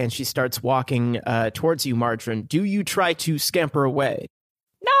 and she starts walking towards you, Margarine. Do you try to scamper away?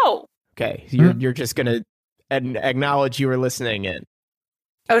 No. Okay, you're just gonna acknowledge you were listening in.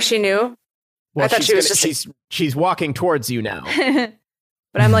 Oh, she knew? Well, I thought she was she's walking towards you now.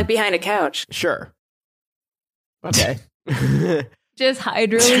 But I'm like behind a couch. Sure. Okay. Just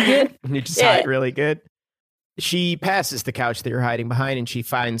hide really good. You just hide really good. She passes the couch that you're hiding behind, and she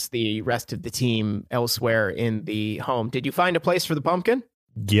finds the rest of the team elsewhere in the home. Did you find a place for the pumpkin?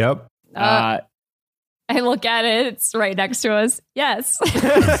 Yep. I look at it. It's right next to us. Yes.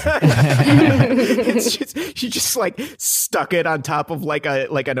 She just like stuck it on top of like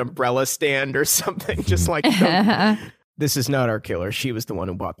an umbrella stand or something. Just like, no, this is not our killer. She was the one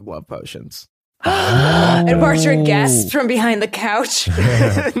who bought the love potions. And Margarine gasped from behind the couch.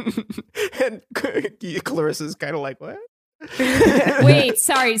 And Clarissa's kind of like, what? Wait,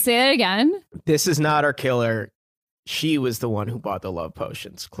 sorry. Say that again. This is not our killer. She was the one who bought the love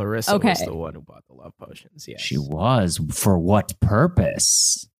potions. Clarissa was the one who bought the love potions. Yes. She was. For what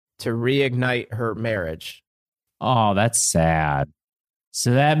purpose? To reignite her marriage. Oh, that's sad.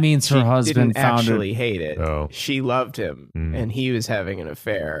 So that means her husband didn't found actually her. hate it. Oh. She loved him, and he was having an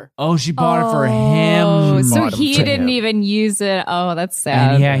affair. Oh, she bought it for him. So Bought 'em he for didn't him. even use it. Oh, that's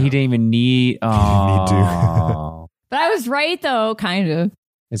sad. And yeah, he didn't even need. Oh. But I was right, though, kind of.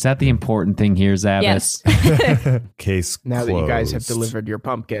 Is that the important thing here, Zavis? Yes. Case Now that you guys have closed. delivered your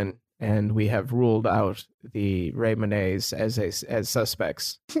pumpkin, and we have ruled out the Raymonets as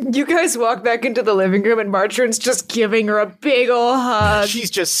suspects. You guys walk back into the living room, and Margarine's just giving her a big ol' hug.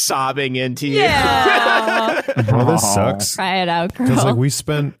 She's just sobbing into you. Yeah. Well, this sucks. Try it out, girl. Because like we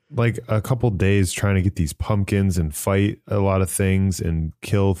spent like a couple days trying to get these pumpkins and fight a lot of things and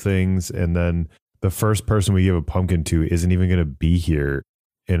kill things, and then the first person we give a pumpkin to isn't even going to be here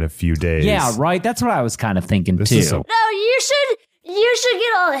in a few days. Yeah, right. That's what I was kind of thinking This too. is a- No, you should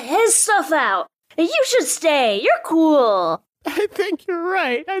get all his stuff out. And you should stay. You're cool. I think you're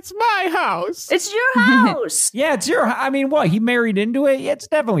right. It's my house. It's your house. Yeah, it's your. I mean, what? He married into it. It's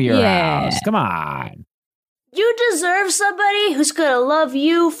definitely your Yeah. house. Come on. You deserve somebody who's gonna love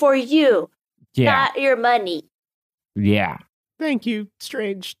you for you, Yeah, not your money. yeah. Thank you,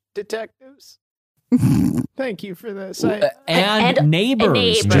 strange detectives. Thank you for this. And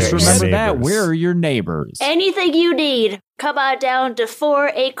neighbors. and Just neighbors. remember that. Neighbors. Where are your neighbors? Anything you need, come on down to 4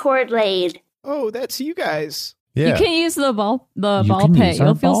 Acorn Lane. Oh, that's you guys. You Yeah. can use the ball can pit. use our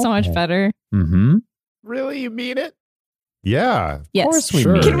You'll feel ball so much pit. better. Mm-hmm. Really? You mean it? Yeah. Yes. Of course we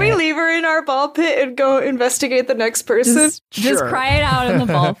Sure. mean Can we it. leave her in our ball pit and go investigate the next person? Just Sure. cry it out in the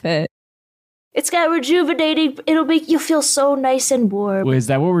ball pit. It's got rejuvenating. It'll make you feel so nice and warm. Is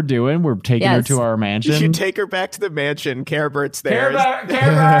that what we're doing? We're taking her Yes. to our You mansion. should take her back to the mansion. Care Bert's there.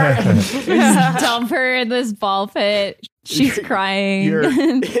 Just dump her in this ball pit. She's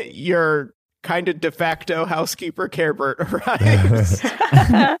crying. Your kind of de facto housekeeper, Care Bert, arrives.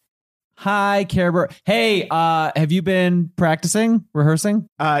 Hi, Care Bear. Hey, have you been practicing, rehearsing?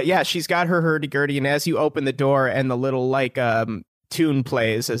 Yeah, she's got her hurdy-gurdy, and as you open the door and the little like tune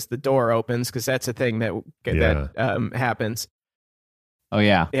plays as the door opens, because that's a thing that happens. Oh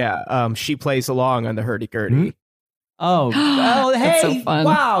yeah. Yeah, she plays along on the hurdy-gurdy. Hmm? Oh, well, hey, so fun.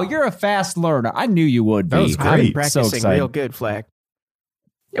 wow, you're a fast learner. I knew you would be. That was I've been great. practicing So excited. real good, Flag.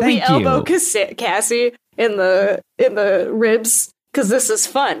 We Thank elbow you. Cassie in the ribs because this is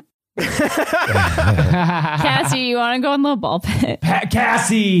fun. Cassie, you want to go in the ball pit?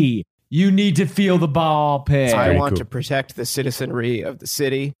 Cassie, you need to feel the ball pit. I very want cool. to protect the citizenry of the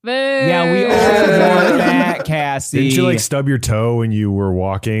city. Yeah, we all want that, Cassie. Didn't you like stub your toe when you were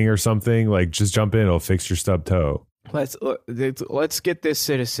walking or something? Like, just jump in, it'll fix your stub toe. Let's get this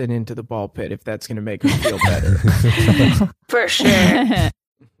citizen into the ball pit if that's going to make him feel better. For sure.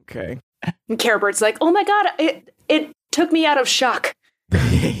 Okay. And Care Bear's like, oh my god, it took me out of shock.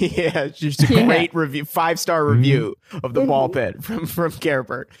 Yeah, just a great review, 5-star review of the ball pit from Care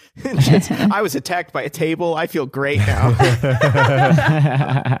Bear. I was attacked by a table. I feel great now.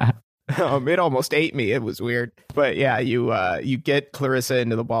 It almost ate me. It was weird, but yeah, you get Clarissa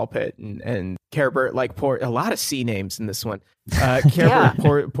into the ball pit, and Care Bear like pour a lot of C names in this one. Care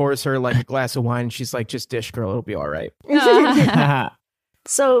Bear pours her like a glass of wine, and she's like, "Just dish, girl. It'll be all right."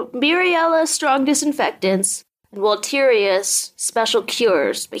 So Miriella, strong disinfectants, and Walterius, special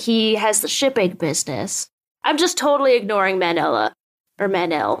cures, but he has the shipping business. I'm just totally ignoring Manella, or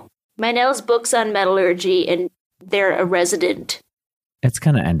Manel. Manel's books on metallurgy, and they're a resident. It's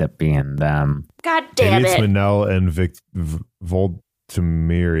going to end up being them. God damn Maybe it's it. Manel and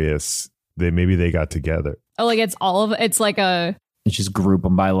Voltimerius. Maybe they got together. Oh, like it's like a. You just group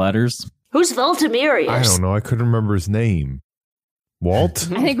them by letters. Who's Voltimerius? I don't know. I couldn't remember his name. Walt?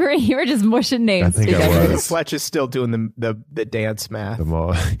 I think you were just mushing names I think I together. was. Fletch is still doing the dance math.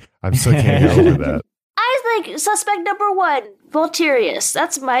 I'm still can't get over that. I think suspect number 1, Volterius.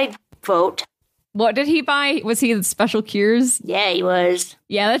 That's my vote. What did he buy? Was he the special cures? Yeah, he was.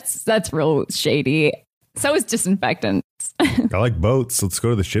 Yeah, that's real shady. So is disinfectants. I like boats. Let's go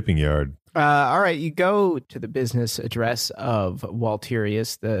to the shipping yard. All right, you go to the business address of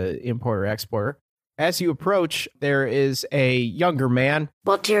Walterius, the importer-exporter. As you approach, there is a younger man.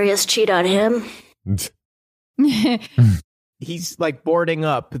 Volterius cheat on him. He's like boarding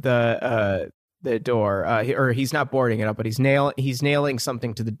up the door, or he's not boarding it up, but he's nailing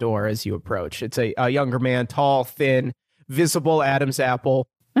something to the door as you approach. It's a younger man, tall, thin, visible Adam's apple,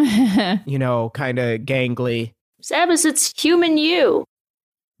 kind of gangly. Samus, it's human you.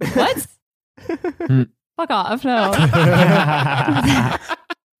 What? Fuck off! No.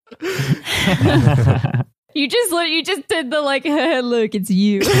 You just did the like. Look, it's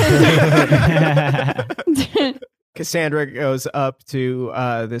you. Cassandra goes up to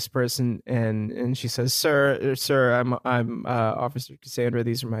this person and she says, "Sir, I'm Officer Cassandra.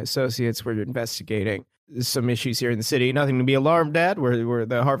 These are my associates. We're investigating some issues here in the city. Nothing to be alarmed at. Where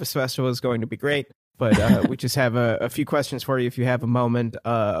the Harvest Festival is going to be great, but we just have a few questions for you if you have a moment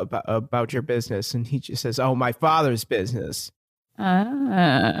about your business." And he just says, "Oh, my father's business."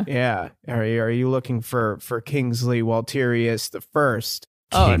 Yeah. Are you looking for Kingsley Walterius the First?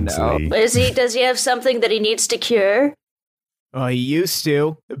 Oh Kingsley. no! Does he have something that he needs to cure? Oh, he used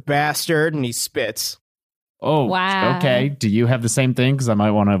to, the bastard, and he spits. Oh, Wow. Okay. Do you have the same thing? Because I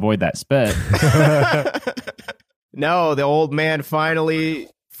might want to avoid that spit. No, the old man finally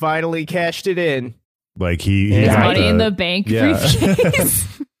cashed it in. Like he His got money in the bank Yeah. briefcase.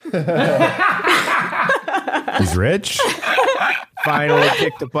 He's rich. Finally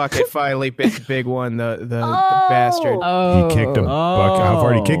kicked the bucket. Finally bit the big one. The bastard. Oh, He kicked a buck. How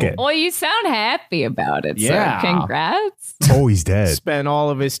far did he kick it? Well, you sound happy about it. Yeah. So congrats. Oh, he's dead. Spent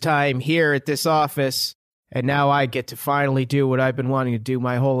all of his time here at this office, and now I get to finally do what I've been wanting to do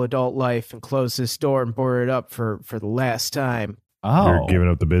my whole adult life and close this door and board it up for the last time. You're giving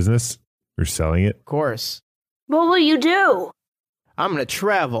up the business? You're selling it? Of course. What will you do? I'm going to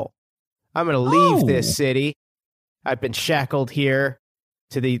travel. I'm going to leave this city. I've been shackled here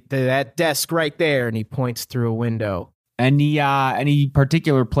to that desk right there, and he points through a window. Any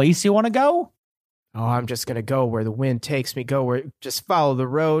particular place you want to go? Oh, I'm just going to go where the wind takes me, just follow the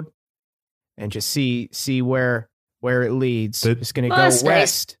road and just see where it leads. Just going to go that's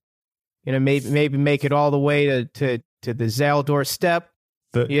west. Maybe make it all the way to the Zaldor steppe,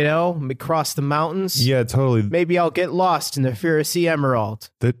 cross the mountains. Yeah, totally. Maybe I'll get lost in the Pharisee Emerald.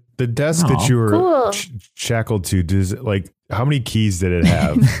 The desk that you were Cool. shackled to, how many keys did it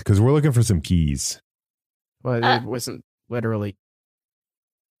have? Because we're looking for some keys. Well, it wasn't literally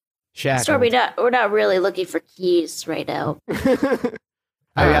shackled. Stormy, we're not really looking for keys right now.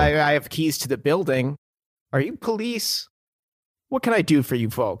 I have keys to the building. Are you police? What can I do for you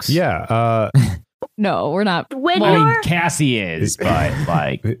folks? Yeah. No, we're not. When I your mean, Cassie is, but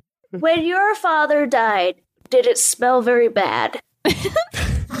like, when your father died, did it smell very bad?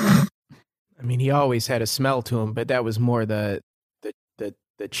 I mean, he always had a smell to him, but that was more the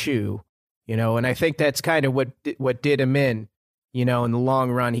chew, you know. And I think that's kind of what did him in, you know. In the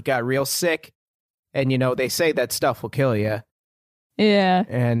long run, he got real sick, and you know they say that stuff will kill you. Yeah.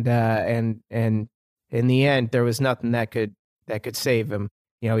 And in the end, there was nothing that could save him.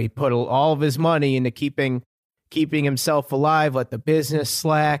 You know, he put all of his money into keeping himself alive, let the business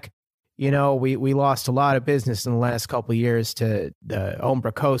slack. You know, we lost a lot of business in the last couple of years to the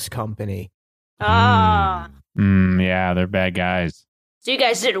Umbra Coast Company. Ah. yeah, they're bad guys. So you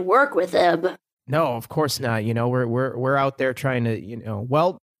guys didn't work with them? No, of course not. You know, we're out there trying to, you know,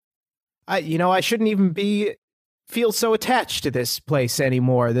 well, I shouldn't even feel so attached to this place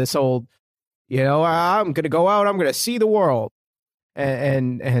anymore. This old, you know, I'm going to go out, I'm going to see the world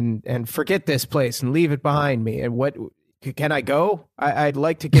and forget this place and leave it behind me. And what can I go? I'd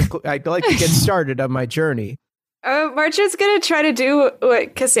like to get started on my journey. March's gonna try to do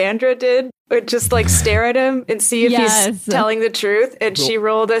what Cassandra did, or just like stare at him and see if he's telling the truth. And she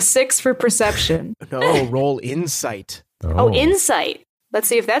rolled a 6 for perception. No, roll insight. Oh, insight. Let's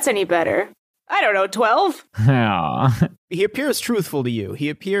see if that's any better. I don't know, 12? He appears truthful to you. He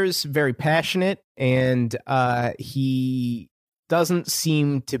appears very passionate, and he doesn't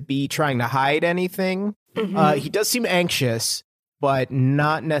seem to be trying to hide anything. Mm-hmm. He does seem anxious, but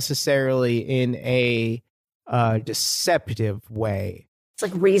not necessarily in a deceptive way. It's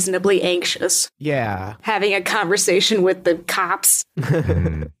like reasonably anxious. Yeah. Having a conversation with the cops.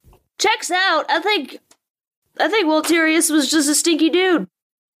 Checks out. I think Walterius was just a stinky dude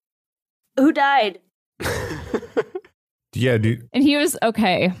who died. Yeah, dude. And he was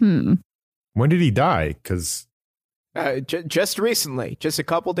okay. When did he die? Because just recently, just a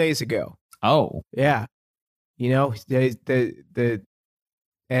couple days ago. Oh, yeah. You know,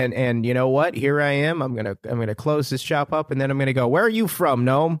 and you know what? Here I am. I'm gonna close this shop up, and then I'm gonna go. Where are you from,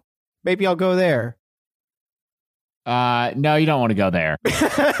 Gnome? Maybe I'll go there. No, you don't want to go there.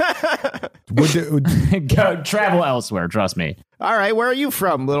 Go travel elsewhere. Trust me. All right, where are you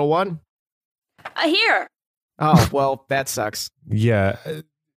from, little one? Here. Oh, well, that sucks. Yeah.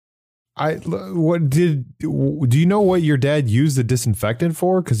 Do you know what your dad used the disinfectant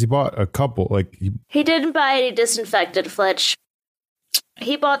for? Because he bought a couple. He didn't buy any disinfectant, Fletch.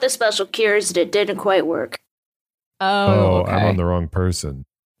 He bought the special cures and it didn't quite work. Oh, okay. I'm on the wrong person.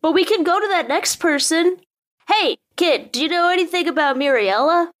 But we can go to that next person. Hey, kid, do you know anything about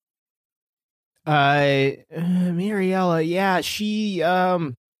Miriella? Miriella, yeah,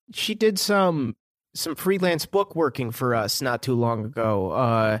 she did some freelance book working for us not too long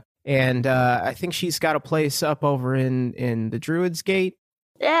ago. And I think she's got a place up over in the Druid's Gate.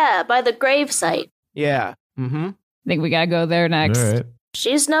 Yeah, by the grave site. Yeah. Mm-hmm. I think we gotta go there next. All right.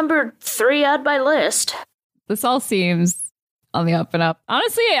 She's number 3 on my list. This all seems on the up and up.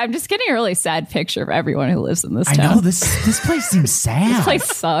 Honestly, I'm just getting a really sad picture of everyone who lives in this town. I know, this place seems sad. This place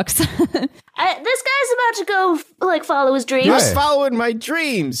sucks. This guy's about to go, follow his dreams. He's following my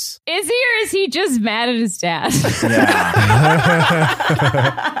dreams. Is he, or is he just mad at his dad? Yeah.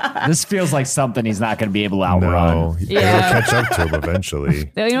 This feels like something he's not going to be able to outrun. No, Yeah. He'll catch up to him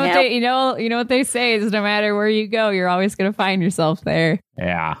eventually. You know what they say is no matter where you go, you're always going to find yourself there.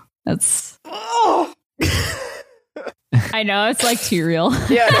 Yeah. That's... I know, it's like too real.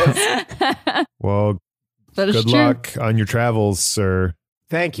 Yes. Well, good luck on your travels, sir.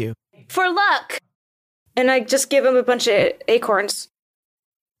 Thank you. For luck. And I just give him a bunch of acorns.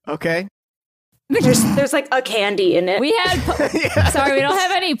 Okay. There's like a candy in it. We had... Sorry, we don't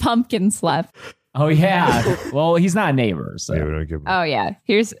have any pumpkins left. Oh, yeah. Well, he's not a neighbor, so. Yeah, we don't give him. Oh, yeah.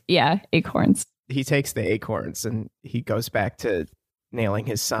 Here's, acorns. He takes the acorns and he goes back to nailing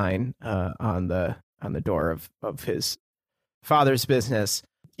his sign on the door of his father's business.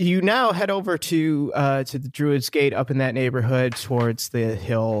 You now head over to the Druid's Gate up in that neighborhood towards the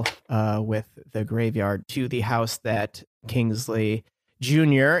hill with the graveyard to the house that Kingsley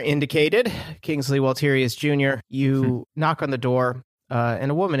Jr. indicated. Kingsley Walterius Jr. You knock on the door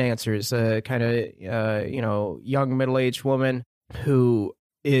and a woman answers, a kind of young middle-aged woman who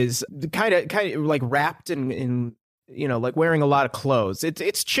is kind of like wrapped in like wearing a lot of clothes.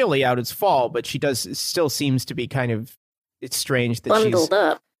 It's chilly out, it's fall, but she still seems to be kind of, it's strange that she's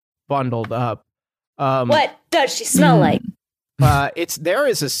bundled up. What does she smell like? There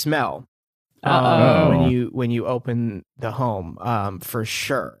is a smell when you open the home, for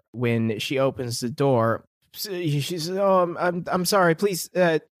sure. When she opens the door, She's I'm sorry. Please,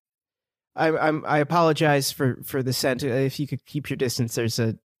 I apologize for the scent. If you could keep your distance, there's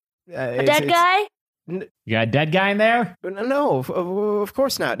a dead guy. You got a dead guy in there? No, of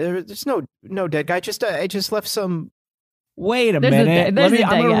course not. There's no dead guy. I just left some. Wait a minute. I'm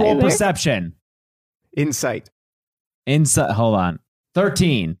gonna roll perception. Insight. Hold on.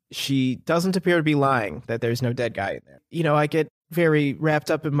 13. She doesn't appear to be lying that there's no dead guy in there. You know, I get very wrapped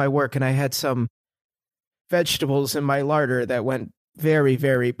up in my work, and I had some vegetables in my larder that went very,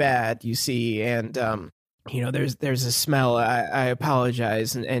 very bad, you see, and there's a smell. I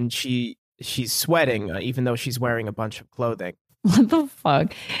apologize, and she's sweating even though she's wearing a bunch of clothing. What the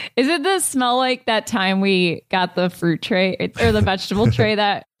fuck? Is it the smell like that time we got the fruit tray or the vegetable tray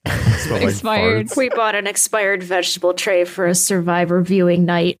that expired? We bought an expired vegetable tray for a Survivor viewing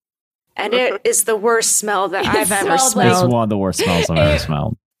night, and it is the worst smell that I've ever smelled. It's one of the worst smells I've ever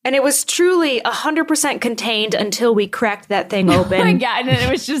smelled. And it was truly 100% contained until we cracked that thing open. Oh my God, and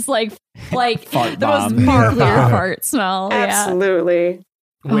it was just like the most nuclear fart smell. Absolutely.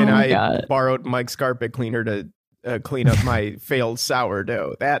 Yeah. When I borrowed Mike's carpet cleaner to clean up my failed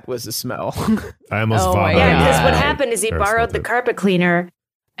sourdough, that was a smell. I almost vomited. Yeah, because what happened is he borrowed the carpet cleaner,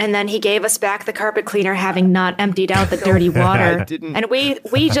 and then he gave us back the carpet cleaner having not emptied out the dirty water. And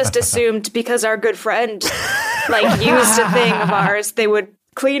we just assumed because our good friend used a thing of ours, they would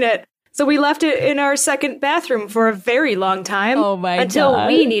clean it. So we left it in our second bathroom for a very long time until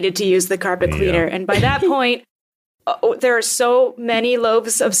we needed to use the carpet cleaner. And by that point, there are so many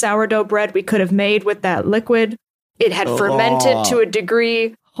loaves of sourdough bread we could have made with that liquid. It had fermented to a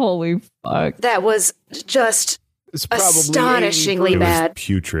degree. Holy fuck. That was just astonishingly bad.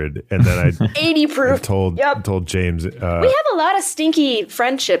 Putrid. And then I 80 proof. told James. We have a lot of stinky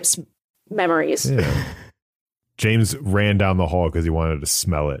friendships memories. Yeah. James ran down the hall because he wanted to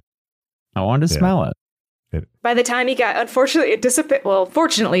smell it. I wanted to smell it. By the time he got, fortunately, it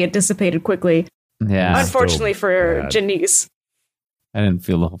dissipated quickly. Yeah. Unfortunately for Janice. I didn't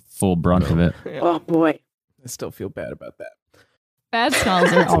feel the full brunt of it. Oh, boy. I still feel bad about that. Bad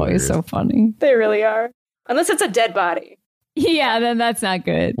smells are always so funny. They really are. Unless it's a dead body. Yeah, then that's not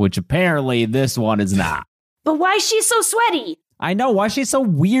good. Which apparently this one is not. But why is she so sweaty? I know. Why is she so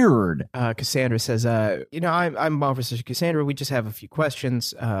weird? Cassandra says, I'm Officer Cassandra. We just have a few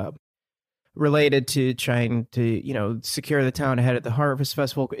questions related to trying to, secure the town ahead of the Harvest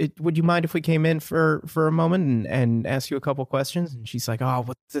Festival. Would you mind if we came in for a moment and ask you a couple questions? And she's like, oh,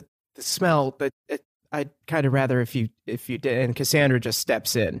 what the smell? But I'd kind of rather if you did. And Cassandra just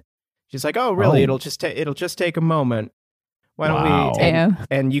steps in. She's like, oh, really? It'll just take a moment. Why don't we?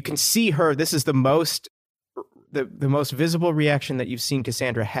 And you can see her. This is the most visible reaction that you've seen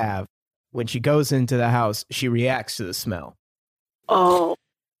Cassandra have when she goes into the house. She reacts to the smell. Oh.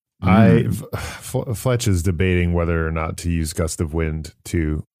 Fletch is debating whether or not to use gust of wind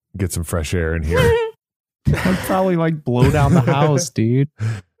to get some fresh air in here. I'd probably blow down the house, dude.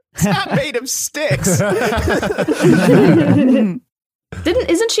 It's not made of sticks.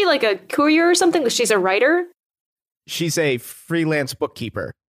 Isn't she like a courier or something? She's a writer? She's a freelance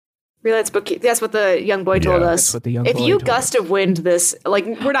bookkeeper. That's what the young boy told us. If you gust of wind this,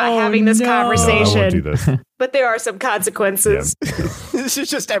 we're not having this conversation. I won't do this. But there are some consequences. Yeah. This is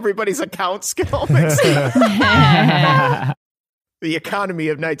just everybody's account skill. The economy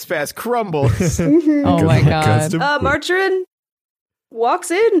of Night's Fast crumbles. Oh my God. Margarine walks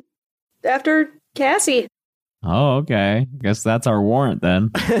in after Cassie. Oh, okay. Guess that's our warrant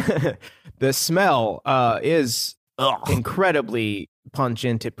then. The smell is incredibly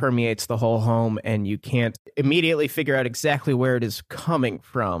pungent. It permeates the whole home, and you can't immediately figure out exactly where it is coming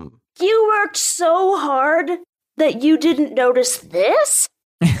from. You worked so hard that you didn't notice this?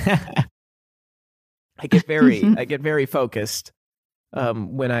 I get very focused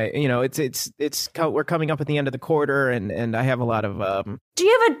when we're coming up at the end of the quarter, and I have a lot of Do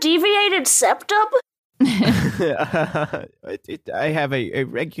you have a deviated septum? I have a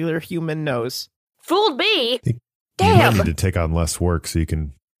regular human nose. Fooled me. You might need to take on less work so you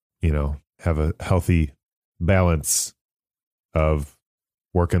can, have a healthy balance of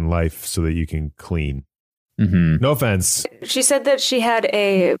work and life so that you can clean. Mm-hmm. No offense. She said that she had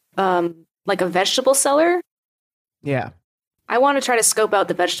a vegetable cellar. Yeah. I want to try to scope out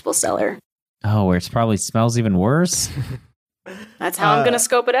the vegetable cellar. Oh, where it probably smells even worse. That's how I'm going to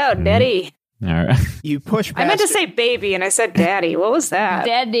scope it out, Daddy. All right. You push past I meant to say baby, and I said daddy. What was that?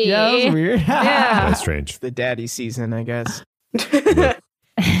 Daddy. Yeah, that was weird. Yeah. That's strange. It's the daddy season, I guess.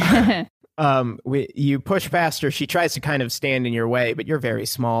 You push past her. She tries to kind of stand in your way, but you're very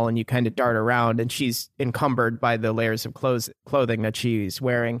small, and you kind of dart around, and she's encumbered by the layers of clothing that she's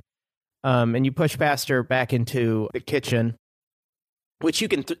wearing. And you push past her back into the kitchen, which you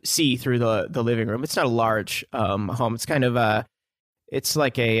can see through the living room. It's not a large home. It's kind of it's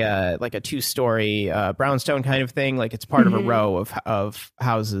like a 2-story brownstone kind of thing. Like it's part of a row of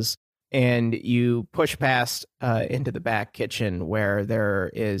houses. And you push past into the back kitchen where there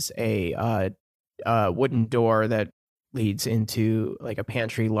is a wooden door that leads into like a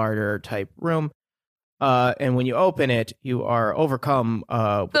pantry larder type room. And when you open it, you are overcome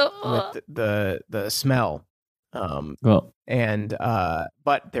with the smell. But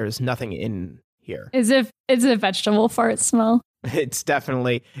there's nothing in here. Is it a vegetable fart smell? It's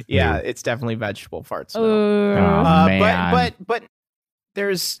definitely it's definitely vegetable fart smell. Man. But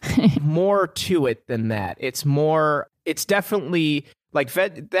there's more to it than that. It's definitely like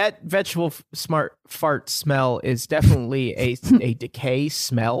that vegetable fart smell is definitely a decay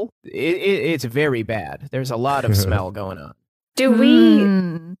smell. It's very bad. There's a lot of smell going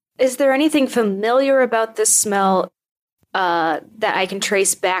on. Is there anything familiar about this smell that I can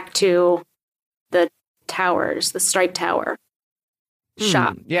trace back to the towers, the Stripe Tower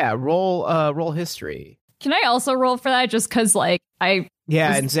shop? Yeah, roll history. Can I also roll for that? Just because, like, and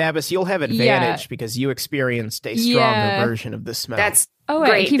Zabas, you'll have advantage because you experienced a stronger version of the smell. That's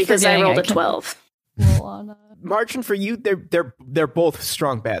great because I rolled a 12. Margin for you, they're both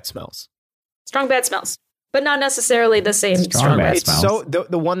strong bad smells. Strong bad smells, but not necessarily the same strong bad smells. So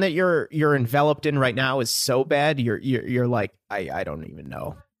the one that you're enveloped in right now is so bad. You're like I don't even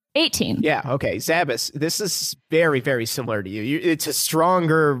know. 18. Yeah. Okay. Zabas, this is very very similar to you. It's a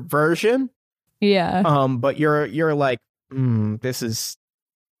stronger version. Yeah. But you're like, this is.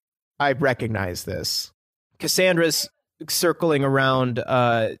 I recognize this. Cassandra's circling around,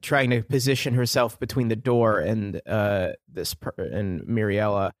 trying to position herself between the door and and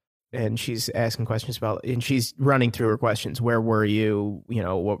Miriella, and she's asking questions and she's running through her questions. Where were you? You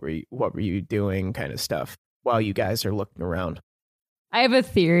know, what were you doing? Kind of stuff. While you guys are looking around. I have a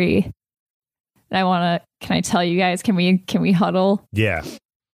theory. Can I tell you guys? Can we huddle? Yeah.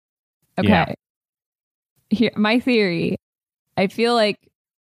 Okay. Yeah. Here, my theory. I feel like,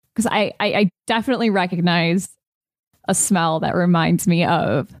 because I definitely recognize a smell that reminds me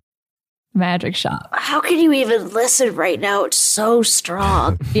of Magic Shop. How can you even listen right now? It's so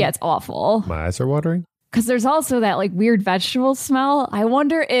strong. Yeah, it's awful. My eyes are watering. Because there's also that like weird vegetable smell. I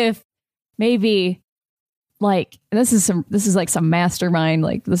wonder if maybe like this is like some mastermind.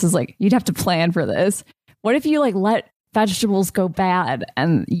 Like this is like you'd have to plan for this. What if you like let vegetables go bad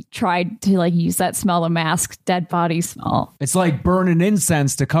and tried to like use that smell to mask dead body smell? It's like burning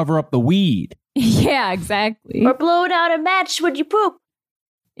incense to cover up the weed. Yeah, exactly. Or blowing out a match when you poop.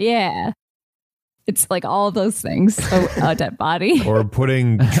 Yeah. It's like all those things. So a dead body. Or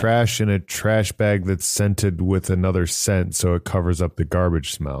putting trash in a trash bag that's scented with another scent so it covers up the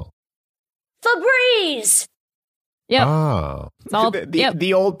garbage smell. Febreze! Yep. Oh. It's all,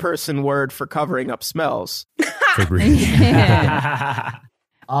 the old person word for covering up smells. Yeah.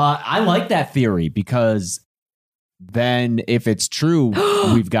 I like that theory because then if it's true,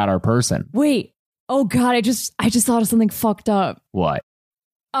 we've got our person. Wait. Oh God, I just thought of something fucked up. What?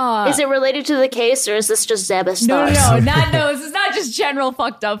 Is it related to the case, or is this just Zabas thoughts? No, this is not just general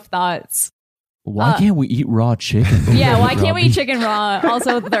fucked up thoughts. Why can't we eat raw chicken? Yeah, why can't we eat chicken raw?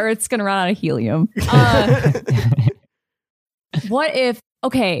 Also, the Earth's gonna run out of helium. What if?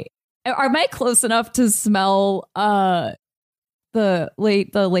 Okay, am I close enough to smell the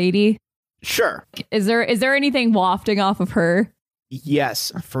lady? Sure. Is there anything wafting off of her?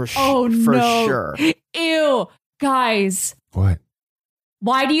 Yes, for no. sure. Ew, guys. What?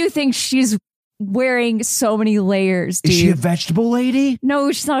 Why do you think she's wearing so many layers, dude? Is she a vegetable lady?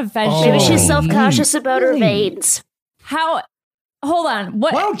 No, she's not a vegetable. Maybe she's self-conscious about her veins. How? Hold on.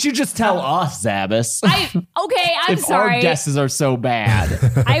 What? Why don't you just tell us, Zabas? I'm if sorry. Our guesses are so bad.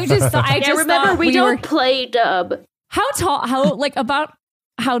 I just remember we don't play dub. How tall?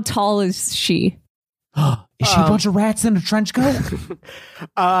 How tall is she? Is she a bunch of rats in a trench coat?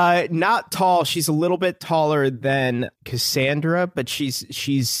 Not tall. She's a little bit taller than Cassandra, but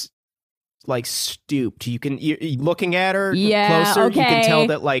she's like stooped. You're looking at her closer, you can tell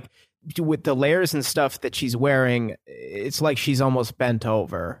that like with the layers and stuff that she's wearing, it's like she's almost bent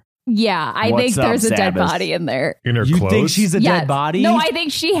over. Yeah, I think there's a dead body in there. In her you clothes? think she's a dead body? No, I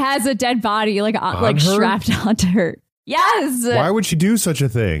think she has a dead body like strapped onto her. Yes. Why would she do such a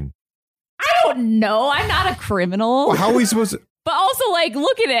thing? I don't know. I'm not a criminal. Well, how are we supposed to? But also, like,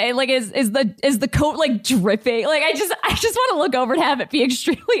 look at it. Like, is the coat like dripping? Like, I just want to look over and have it be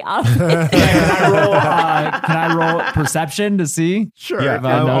extremely obvious. Can I roll perception to see? Sure. Yeah,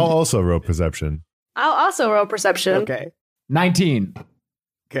 I'll also roll perception. I'll also roll perception. Okay. 19.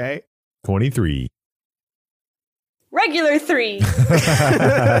 Okay. 23. Regular 3.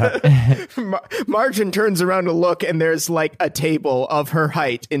 Margin turns around to look, and there's like a table of her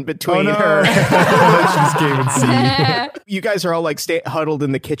height in between her. She can't even see. You guys are all like huddled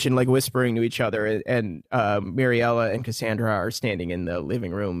in the kitchen, like whispering to each other, and Mariella and Cassandra are standing in the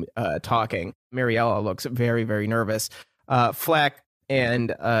living room talking. Mariella looks very, very nervous. Flack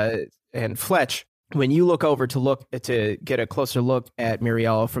and Fletch, when you look over to get a closer look at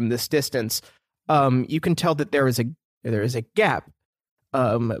Mariella from this distance, you can tell that there is a gap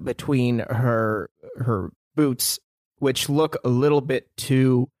between her boots, which look a little bit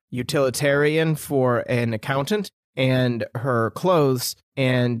too utilitarian for an accountant, and her clothes,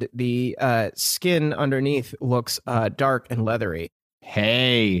 and the skin underneath looks dark and leathery.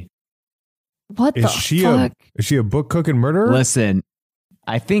 Hey, what the fuck? Is she a book cooking murderer? Listen,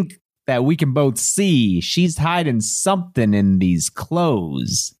 I think that we can both see she's hiding something in these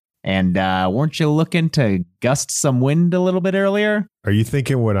clothes. And weren't you looking to gust some wind a little bit earlier? Are you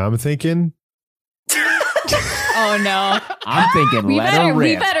thinking what I'm thinking? Oh, no. I'm thinking we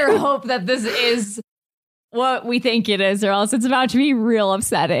better hope that this is what we think it is, or else it's about to be real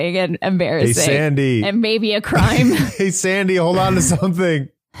upsetting and embarrassing. Hey, Sandy. And maybe a crime. Hey, Sandy, hold on to something.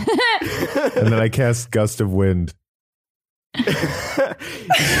 And then I cast Gust of Wind. Okay,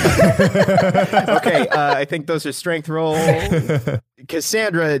 I think those are strength rolls.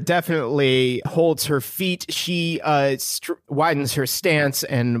 Cassandra definitely holds her feet. She widens her stance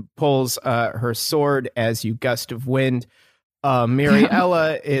and pulls her sword as you gust of wind.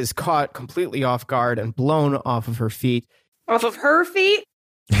 Mariella is caught completely off guard and blown off of her feet. Off of her feet?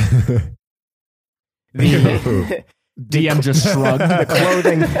 DM just shrugged. The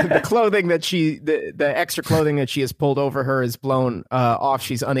clothing that the extra clothing that she has pulled over her is blown off.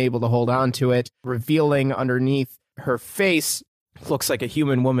 She's unable to hold on to it, revealing underneath her face looks like a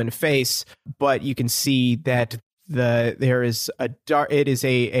human woman face, but you can see that there is it is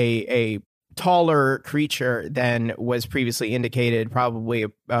a taller creature than was previously indicated, probably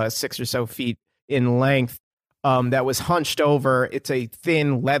 6 or so feet in length. That was hunched over. It's a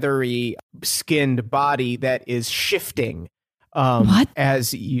thin, leathery, skinned body that is shifting. What?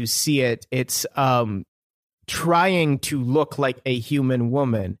 As you see it, it's trying to look like a human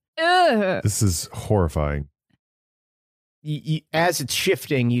woman. Ugh. This is horrifying. As it's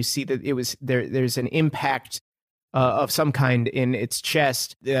shifting, you see that it was there's an impact of some kind in its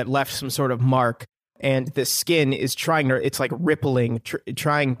chest that left some sort of mark. And the skin is it's like rippling,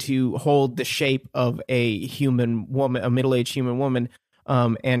 trying to hold the shape of a human woman, a middle-aged human woman,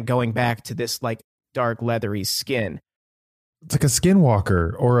 and going back to this like dark, leathery skin. It's like a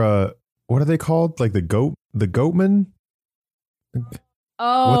skinwalker or what are they called? Like the goatman?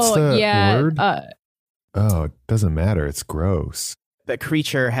 Oh, what's the word? Oh, it doesn't matter. It's gross. The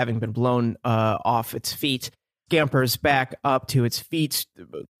creature, having been blown off its feet, scampers back up to its feet,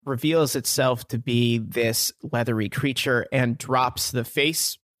 reveals itself to be this leathery creature, and drops the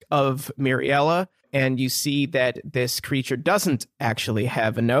face of Mariella. And you see that this creature doesn't actually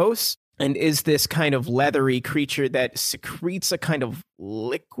have a nose, and is this kind of leathery creature that secretes a kind of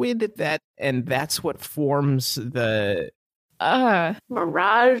liquid that's what forms the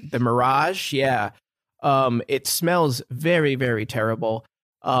mirage. The mirage, yeah. It smells very, very terrible.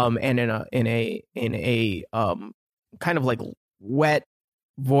 And in a kind of like wet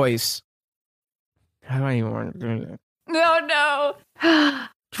voice. How do I even want to do that? No.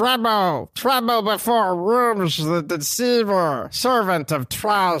 Trouble before rooms the deceiver, servant of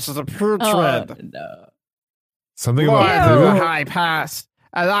trials the putrid. Oh, no. Something Lord about of the food? high pass,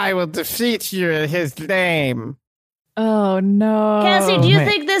 and I will defeat you in his name. Oh, no. Cassie, do you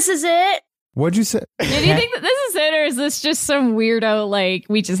think this is it? What'd you say? Do you think that this is it, or is this just some weirdo, like,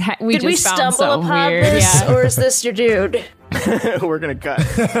 we just Did we just found stumble upon weird? this, Yeah. or is this your dude? We're gonna cut.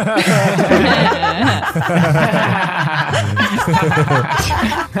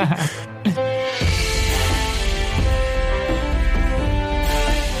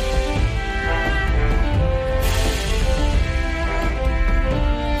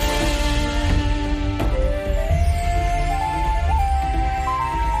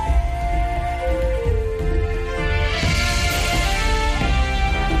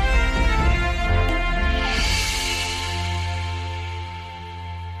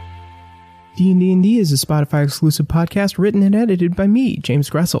 D&D is a Spotify exclusive podcast written and edited by me, James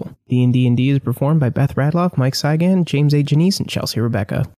Gressel. D&D is performed by Beth Radloff, Mike Saigan, James A. Janice, and Chelsea Rebecca.